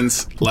in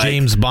essence like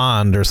James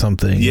Bond or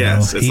something.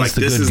 Yes, it's like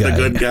this is the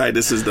good guy,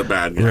 this is the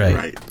bad guy,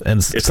 right? And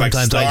it's like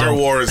Star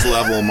Wars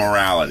level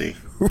morality.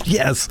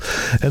 Yes,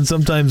 and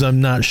sometimes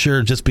I'm not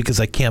sure just because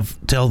I can't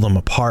tell them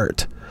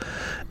apart.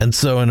 And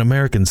so in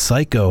American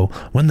Psycho,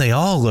 when they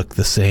all look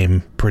the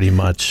same pretty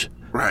much,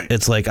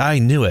 it's like I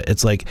knew it.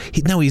 It's like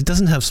he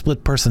doesn't have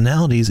split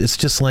personalities. It's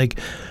just like,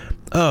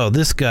 oh,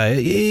 this guy,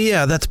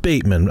 yeah, that's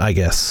Bateman, I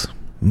guess.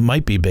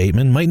 Might be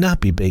Bateman, might not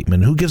be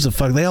Bateman. Who gives a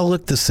fuck? They all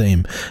look the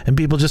same, and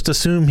people just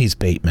assume he's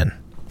Bateman.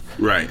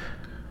 Right.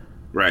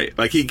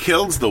 Like he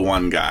kills the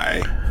one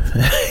guy.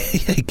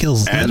 He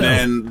kills and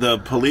then the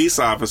police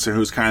officer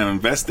who's kind of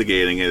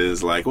investigating it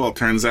is like, well,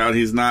 turns out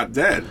he's not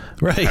dead.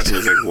 Right. And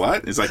he's like,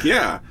 what? He's like,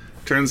 yeah,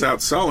 turns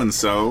out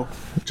so-and-so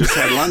just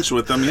had lunch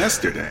with them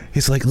yesterday.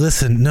 He's like,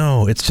 listen,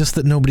 no, it's just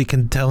that nobody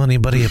can tell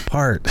anybody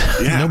apart.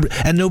 Yeah.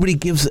 Nobody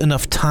gives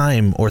enough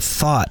time or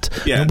thought.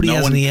 Yeah, nobody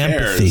has any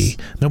cares. Empathy.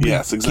 Nobody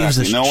gives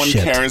a No one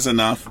shit. cares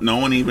enough. No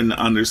one even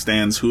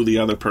understands who the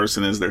other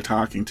person is they're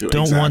talking to.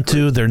 Don't want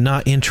to. They're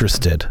not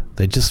interested.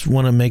 They just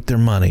want to make their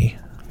money.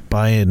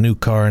 Buy a new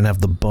car and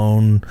have the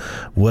bone,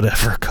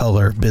 whatever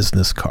color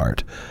business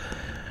card.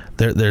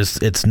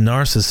 It's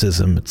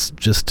narcissism. It's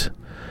just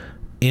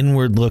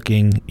inward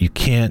looking. You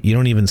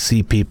don't even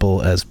see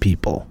people as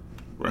people.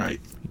 Right.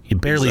 You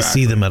barely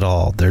see them at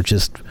all. They're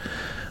just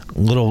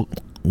little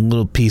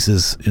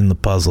pieces in the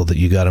puzzle that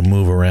you got to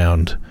move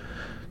around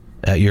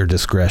at your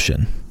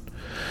discretion.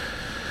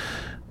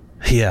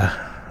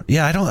 Yeah.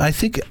 I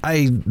think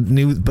I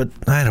knew, but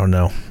I don't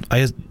know.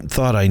 I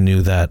thought I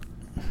knew that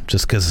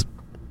just because,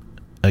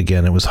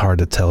 again, it was hard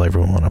to tell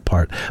everyone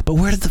apart. But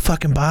where did the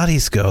fucking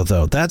bodies go,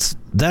 though? That's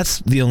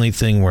the only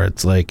thing where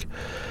it's like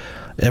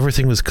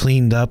everything was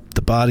cleaned up.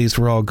 The bodies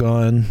were all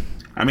gone.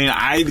 I mean,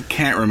 I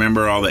can't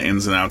remember all the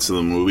ins and outs of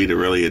the movie to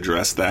really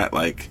address that.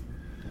 Like,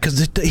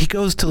 because he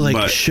goes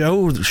to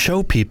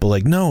show people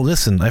like, no,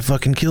 listen, I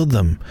fucking killed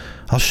them.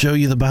 I'll show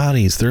you the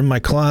bodies. They're in my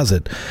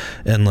closet,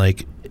 and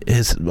like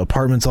his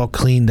apartment's all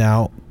cleaned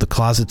out. The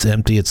closet's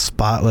empty. It's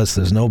spotless.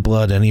 There's no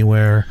blood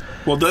anywhere.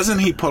 Well, doesn't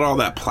he put all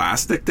that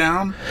plastic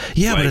down?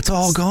 Yeah, but it's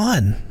all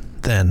gone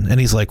then. And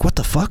he's like, what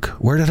the fuck?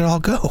 Where did it all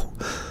go?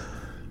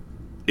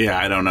 Yeah,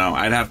 I don't know.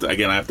 I have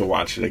to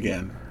watch it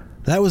again.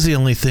 That was the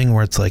only thing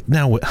where it's like,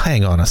 now,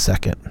 hang on a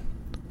second.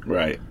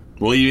 Right.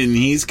 Well, even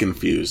he's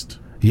confused.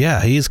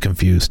 Yeah, he is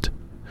confused.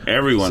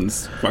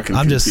 Everyone's fucking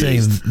I'm confused. just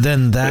saying,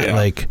 then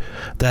that,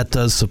 that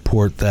does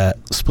support that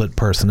split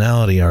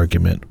personality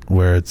argument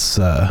where it's,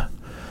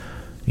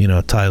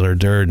 Tyler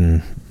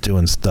Durden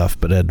doing stuff,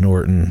 but Ed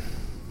Norton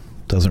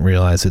doesn't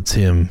realize it's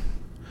him.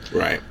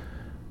 Right.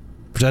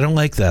 Which I don't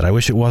like that. I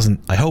wish it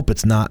wasn't. I hope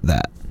it's not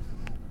that.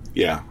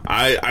 Yeah.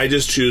 I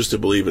just choose to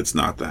believe it's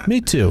not that. Me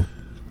too.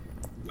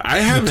 I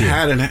have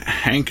had a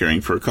hankering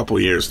for a couple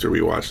years to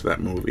rewatch that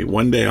movie.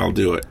 One day I'll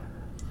do it.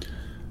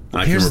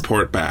 I can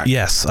report back.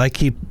 Yes, I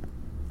keep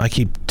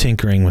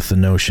tinkering with the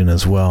notion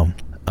as well.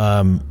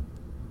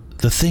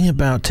 The thing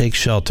about Take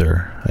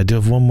Shelter, I do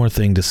have one more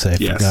thing to say.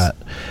 I forgot.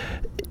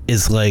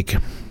 Is like,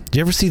 do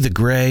you ever see The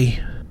Gray?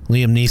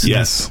 Liam Neeson.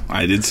 Yes,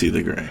 I did see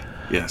The Grey.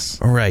 Yes.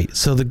 Right.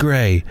 So The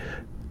Grey.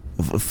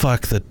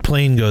 Fuck, the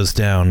plane goes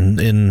down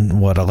in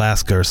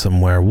Alaska or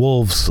somewhere.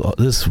 Wolves,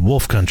 this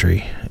wolf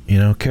country,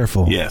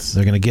 careful. Yes.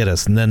 They're going to get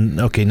us. And then,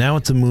 okay, now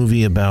it's a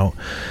movie about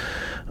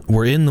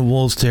we're in the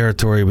wolves'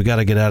 territory. We got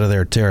to get out of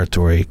their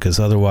territory because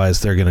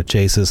otherwise they're going to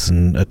chase us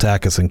and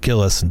attack us and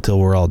kill us until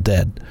we're all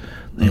dead.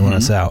 They want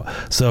us out.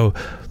 So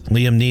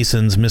Liam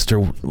Neeson's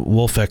Mr.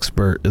 Wolf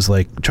Expert is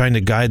like trying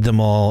to guide them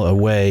all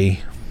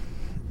away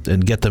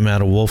and get them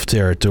out of wolf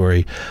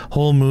territory.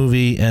 Whole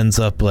movie ends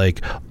up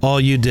like all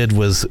you did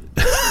was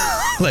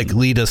like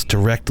lead us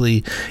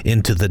directly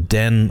into the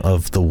den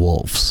of the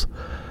wolves.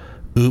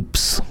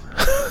 Oops.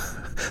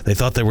 They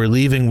thought they were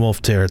leaving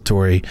wolf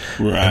territory,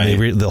 right?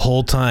 And the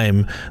whole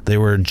time they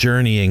were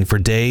journeying for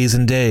days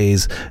and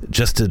days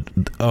just to.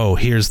 Oh,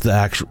 here's the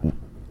actual.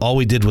 All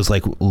we did was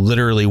like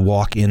literally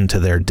walk into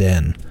their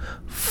den.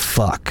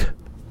 Fuck.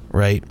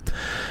 Right?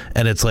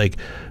 And it's like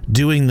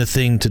doing the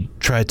thing to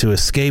try to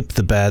escape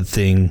the bad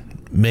thing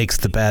makes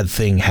the bad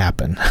thing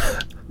happen.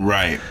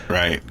 Right.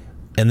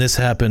 And this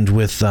happened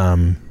with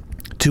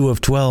 2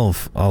 of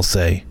 12, I'll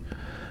say.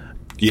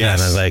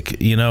 Yes. Kind of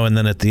like, and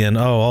then at the end,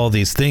 all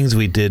these things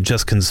we did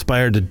just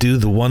conspired to do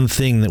the one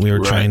thing that we were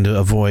trying to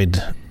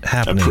avoid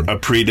happening. A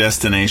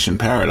predestination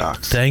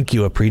paradox. Thank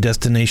you, a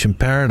predestination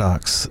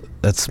paradox.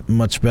 That's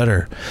much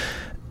better.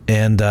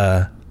 And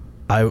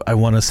I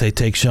want to say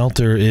Take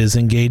Shelter is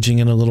engaging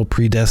in a little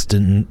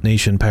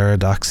predestination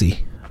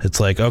paradoxy. It's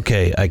like,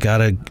 okay, I got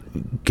to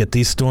get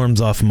these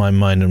storms off my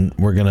mind and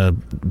we're going to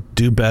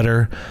do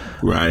better.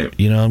 Right.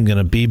 I'm going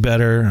to be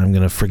better. I'm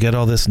going to forget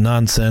all this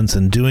nonsense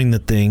and doing the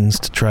things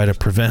to try to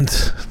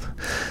prevent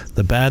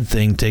the bad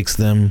thing takes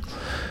them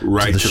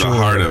right to the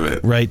heart of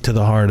it. Right to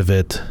the heart of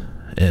it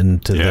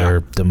and to their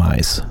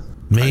demise.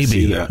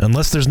 Maybe,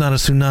 unless there's not a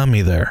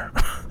tsunami there.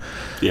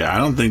 Yeah, I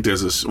don't think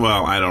there's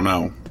well, I don't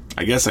know.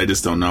 I guess I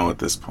just don't know at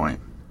this point.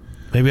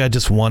 Maybe I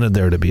just wanted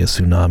there to be a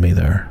tsunami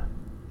there.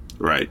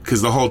 Right,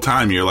 because the whole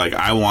time you're like,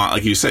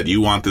 like you said, you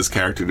want this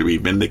character to be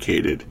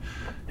vindicated.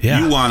 Yeah.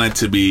 You want it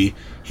to be,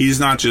 he's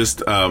not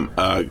just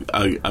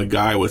a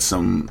guy with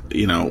some,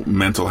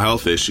 mental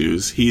health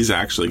issues. He's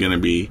actually going to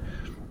be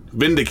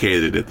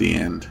vindicated at the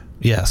end.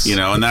 Yes.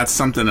 And that's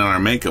something in our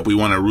makeup. We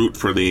want to root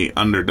for the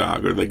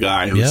underdog or the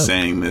guy who's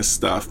saying this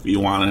stuff. You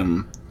want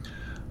him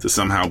to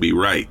somehow be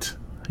right.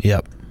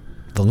 Yep.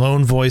 The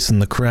lone voice in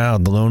the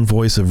crowd, the lone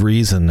voice of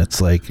reason. It's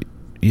like,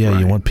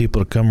 you want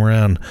people to come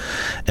around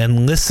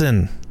and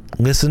listen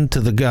to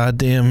the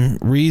goddamn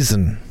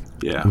reason.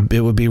 Yeah.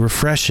 It would be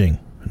refreshing.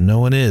 No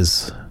one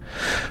is.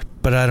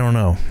 But I don't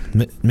know.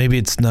 Maybe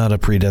it's not a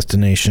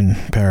predestination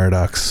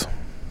paradox.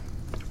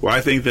 Well,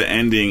 I think the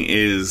ending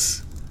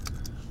is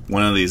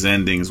one of these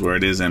endings where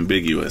it is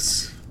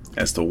ambiguous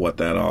as to what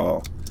that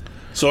all...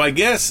 So I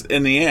guess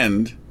in the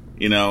end,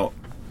 now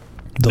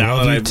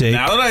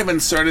that I've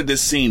inserted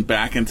this scene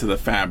back into the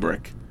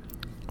fabric...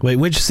 Wait,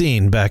 which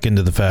scene back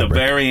into the fabric? The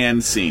very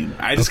end scene.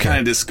 I just kind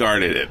of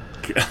discarded it.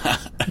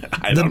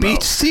 I don't know. The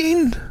beach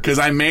scene? Because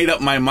I made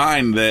up my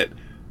mind that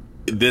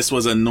this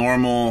was a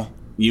normal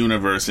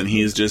universe and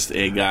he's just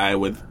a guy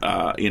with,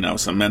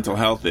 some mental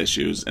health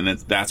issues. And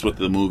that's what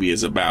the movie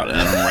is about. An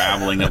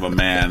unraveling of a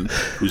man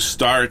who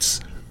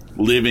starts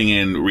living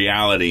in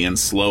reality and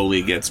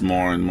slowly gets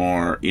more and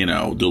more,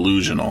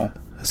 delusional.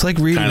 It's like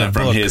reading kind a of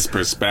book. From his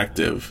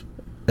perspective.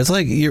 It's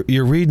like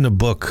you're reading a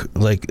book,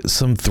 like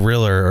some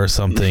thriller or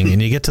something,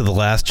 and you get to the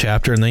last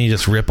chapter, and then you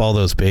just rip all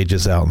those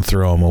pages out and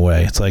throw them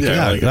away. It's like,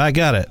 I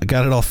got it. I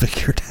got it all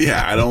figured out.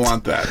 Yeah, I don't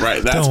want that.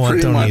 Right, that's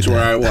pretty much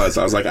where I was.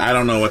 I was like, I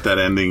don't know what that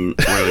ending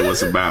really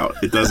was about.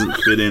 It doesn't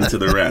fit into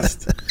the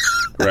rest.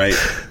 Right?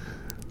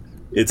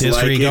 It's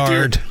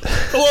disregard.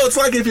 It's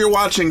like if you're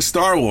watching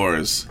Star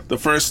Wars, the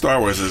first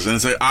Star Wars is, and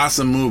it's an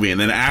awesome movie, and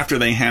then after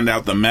they hand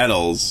out the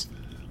medals,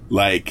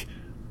 like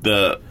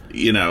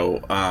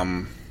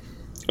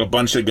a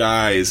bunch of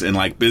guys in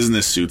like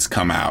business suits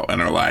come out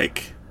and are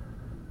like,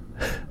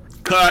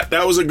 cut,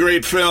 that was a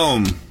great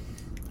film,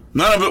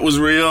 none of it was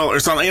real or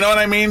something, you know what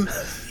I mean?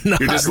 You're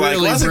just like,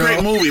 really, well, that's a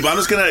great movie, but I'm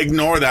just gonna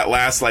ignore that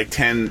last like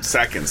 10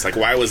 seconds. Like,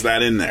 why was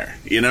that in there?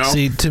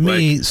 See, to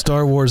me,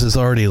 Star Wars is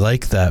already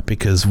like that,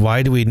 because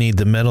why do we need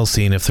the medal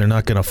scene if they're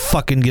not gonna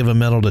fucking give a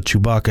medal to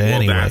Chewbacca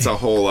anyway? That's a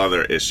whole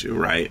other issue,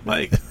 right?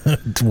 Like,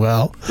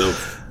 well, the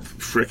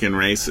frickin'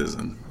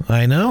 racism.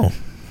 I know.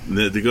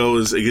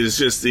 It's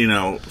just,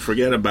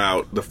 forget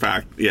about the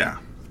fact. Yeah.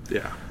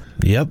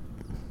 Yep.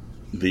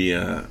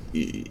 The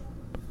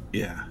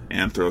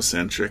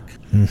anthrocentric.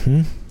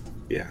 Mm-hmm.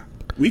 Yeah.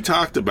 We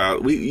talked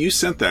about, you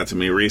sent that to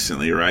me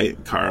recently,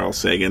 right? Carl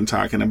Sagan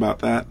talking about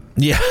that?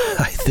 Yeah,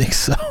 I think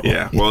so.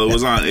 Yeah. Well,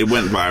 it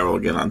went viral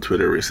again on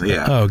Twitter recently.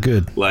 Yeah. Oh,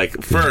 good.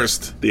 Like,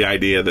 first, the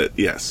idea that,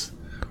 yes,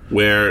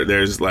 where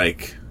there's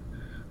like,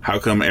 how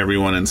come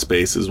everyone in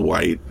space is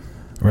white?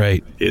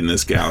 Right. In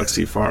this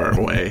galaxy far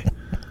away.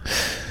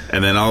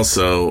 And then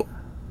also,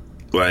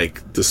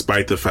 like,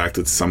 despite the fact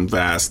it's some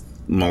vast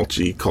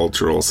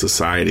multicultural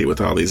society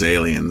with all these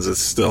aliens, it's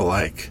still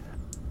like,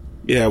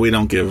 yeah, we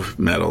don't give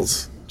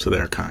medals to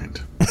their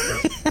kind.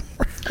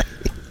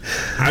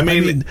 I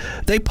mean,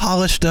 they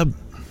polished up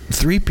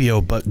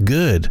 3PO, but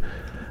good.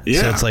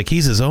 Yeah. So it's like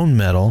he's his own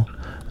metal.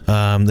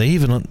 They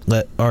even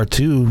let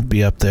R2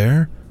 be up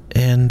there,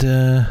 and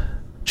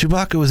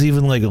Chewbacca was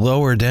even like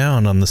lower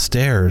down on the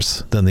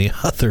stairs than the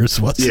others,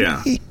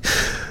 wasn't he?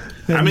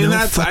 I mean,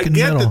 I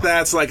get that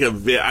that's like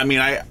I mean,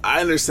 I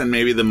understand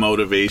maybe the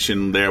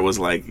motivation there was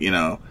like, you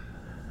know,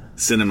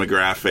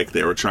 cinematographic.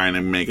 They were trying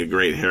to make a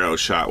great hero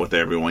shot with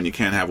everyone. You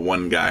can't have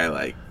one guy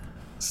like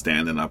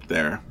standing up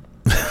there.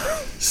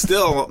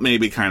 Still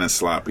maybe kind of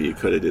sloppy. You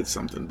could have did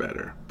something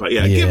better. But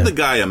give the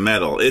guy a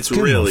medal. It's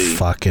give really him a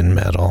fucking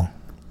medal.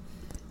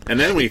 And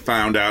then we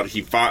found out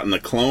he fought in the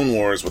Clone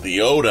Wars with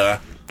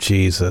Yoda.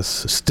 Jesus.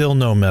 Still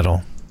no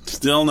medal.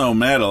 Still no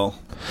medal.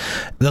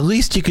 The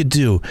least you could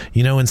do,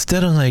 you know,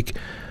 instead of like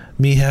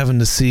me having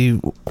to see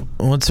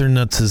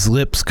What's-Her-Nuts'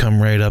 lips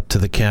come right up to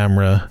the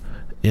camera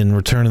in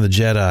Return of the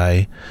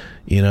Jedi,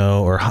 you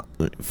know, or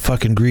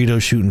fucking Greedo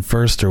shooting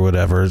first or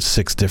whatever,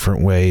 6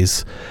 different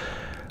ways.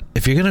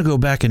 If you're going to go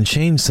back and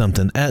change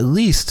something, at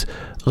least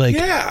like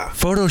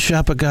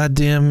Photoshop a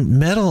goddamn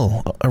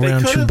medal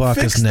around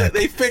Chewbacca's neck.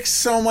 They fixed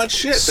so much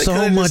shit. They could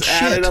have just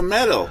added a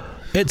medal.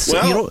 It's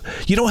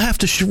you don't have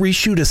to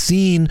reshoot a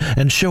scene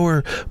and show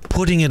her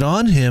putting it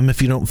on him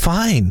if you don't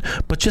fine,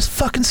 but just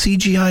fucking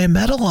CGI a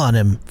medal on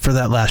him for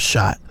that last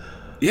shot.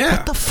 Yeah.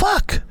 What the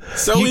fuck?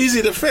 So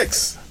easy to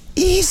fix.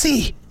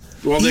 Easy.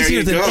 Well, there Easier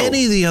you go. than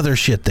any of the other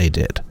shit they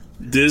did.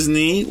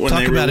 Disney, when Talk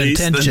they about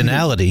released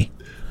intentionality.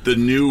 The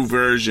new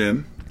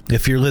version.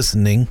 If you're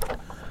listening.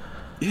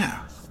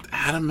 Yeah.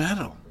 Add a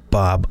medal.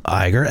 Bob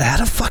Iger, add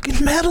a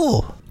fucking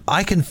medal.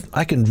 I can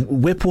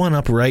whip one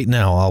up right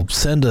now. I'll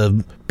send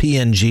a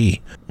PNG.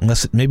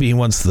 Unless maybe he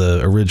wants the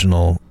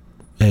original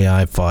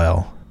AI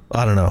file.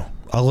 I don't know.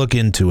 I'll look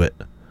into it.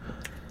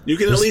 You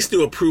can at least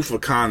do a proof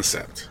of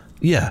concept.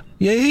 Yeah.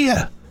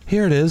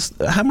 Here it is.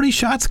 How many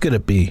shots could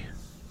it be?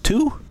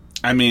 2?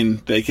 I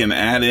mean, they can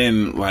add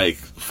in like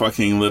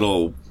fucking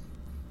little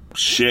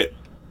shit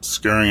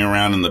scurrying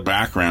around in the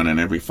background in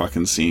every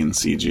fucking scene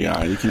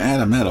CGI. You can add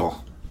a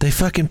medal. They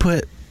fucking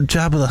put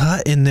Jabba the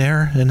Hutt in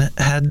there and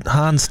had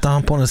Han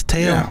stomp on his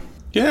tail.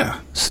 Yeah.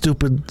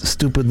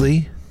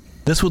 Stupidly.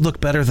 This would look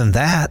better than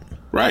that.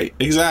 Right,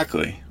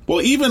 exactly.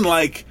 Well, even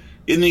like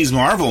in these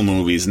Marvel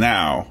movies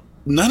now,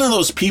 none of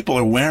those people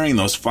are wearing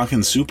those fucking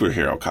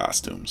superhero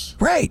costumes.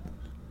 Right.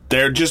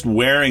 They're just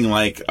wearing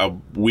like a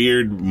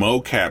weird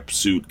mocap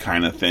suit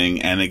kind of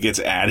thing, and it gets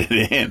added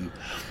in.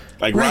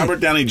 Like, Robert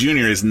Downey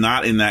Jr. is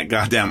not in that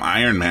goddamn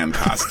Iron Man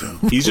costume.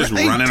 He's just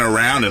running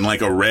around in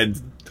like a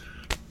red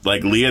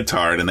like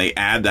leotard, and they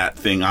add that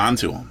thing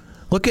onto him.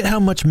 Look at how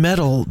much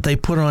metal they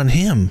put on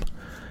him.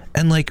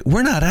 And like,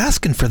 we're not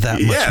asking for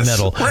that much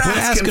metal. We're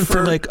asking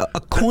for like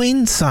a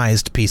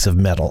coin-sized piece of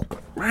metal.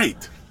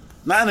 Right.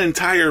 Not an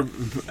entire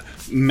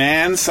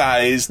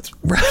man-sized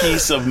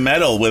piece of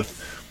metal with,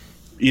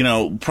 you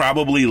know,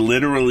 probably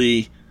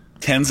literally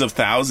tens of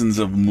thousands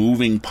of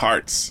moving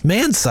parts.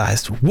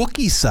 Man-sized,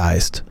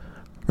 Wookiee-sized.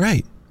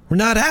 Right. We're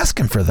not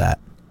asking for that.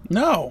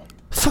 No.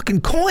 Fucking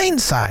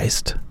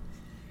coin-sized.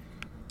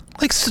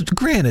 Like,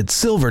 granted,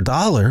 silver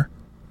dollar.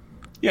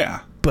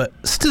 Yeah. But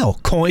still,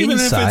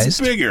 coin-sized. Even if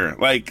it's bigger.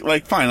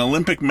 Like fine,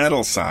 Olympic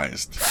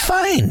medal-sized.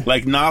 Fine.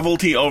 Like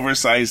novelty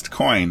oversized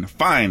coin.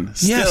 Fine.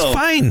 Still, yes,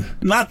 fine.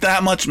 Not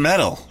that much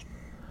metal.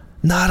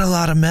 Not a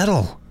lot of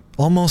metal.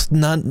 Almost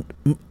none.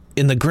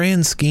 In the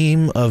grand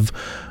scheme of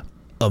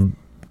a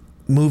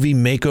movie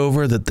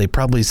makeover that they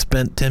probably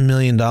spent $10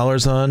 million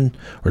on,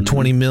 or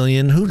 $20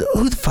 million, who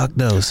the fuck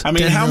knows? I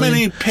mean, how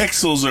many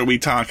pixels are we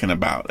talking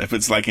about if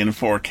it's like in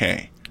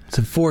 4K? It's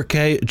in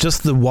 4K.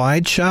 Just the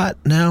wide shot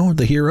now?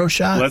 The hero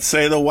shot? Let's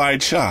say the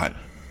wide shot.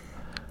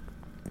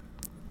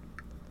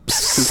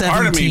 17.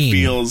 Part of me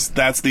feels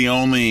that's the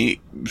only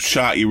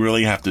shot you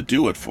really have to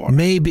do it for.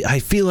 Maybe. I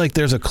feel like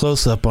there's a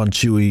close-up on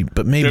Chewie,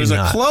 but maybe there's not.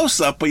 There's a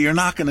close-up, but you're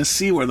not going to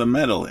see where the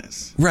metal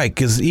is. Right,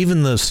 because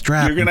even the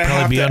strap would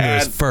probably be under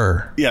his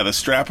fur. Yeah, the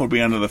strap would be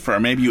under the fur.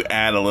 Maybe you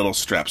add a little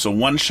strap. So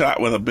one shot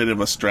with a bit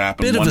of a strap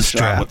and one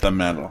shot with the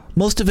metal.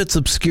 Most of it's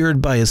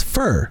obscured by his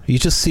fur. You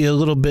just see a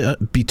little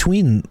bit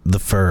between the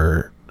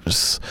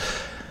furs.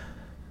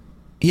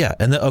 Yeah,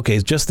 and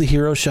just the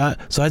hero shot.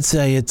 So I'd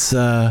say it's...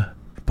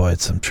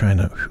 I'm trying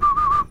to...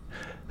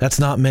 That's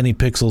not many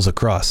pixels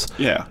across.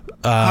 Yeah.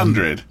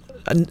 100.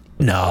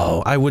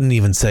 No, I wouldn't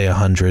even say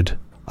 100.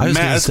 I was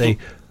going to say...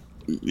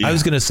 Yeah. I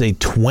was going to say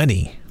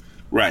 20.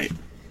 Right.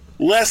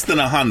 Less than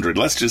 100.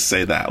 Let's just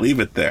say that. Leave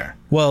it there.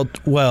 Well,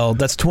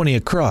 that's 20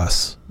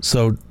 across.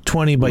 So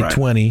 20 by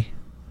 20,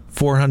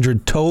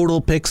 400 total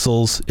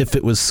pixels if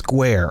it was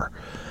square.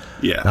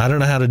 Yeah. I don't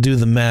know how to do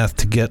the math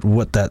to get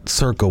what that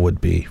circle would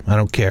be. I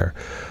don't care.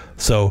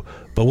 So...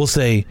 But we'll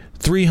say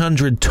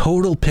 300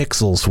 total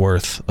pixels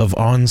worth of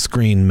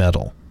on-screen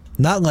metal.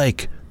 Not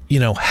like,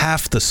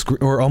 half the screen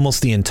or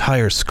almost the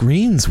entire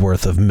screen's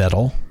worth of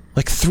metal.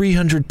 Like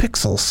 300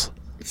 pixels.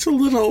 It's a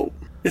little...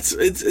 It's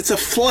a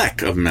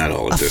fleck of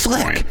metal at this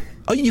point.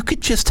 Oh, you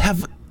could just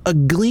have a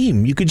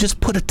gleam. You could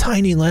just put a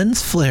tiny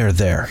lens flare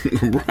there.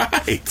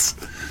 Right.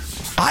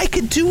 I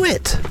could do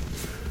it.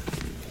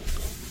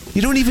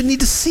 You don't even need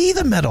to see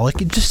the metal. I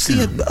can just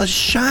see a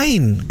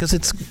shine because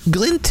it's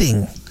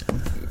glinting.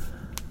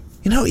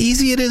 You know how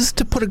easy it is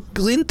to put a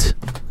glint?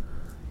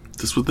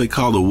 That's what they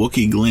call the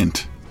Wookiee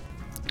glint.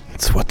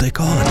 That's what they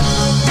call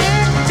it.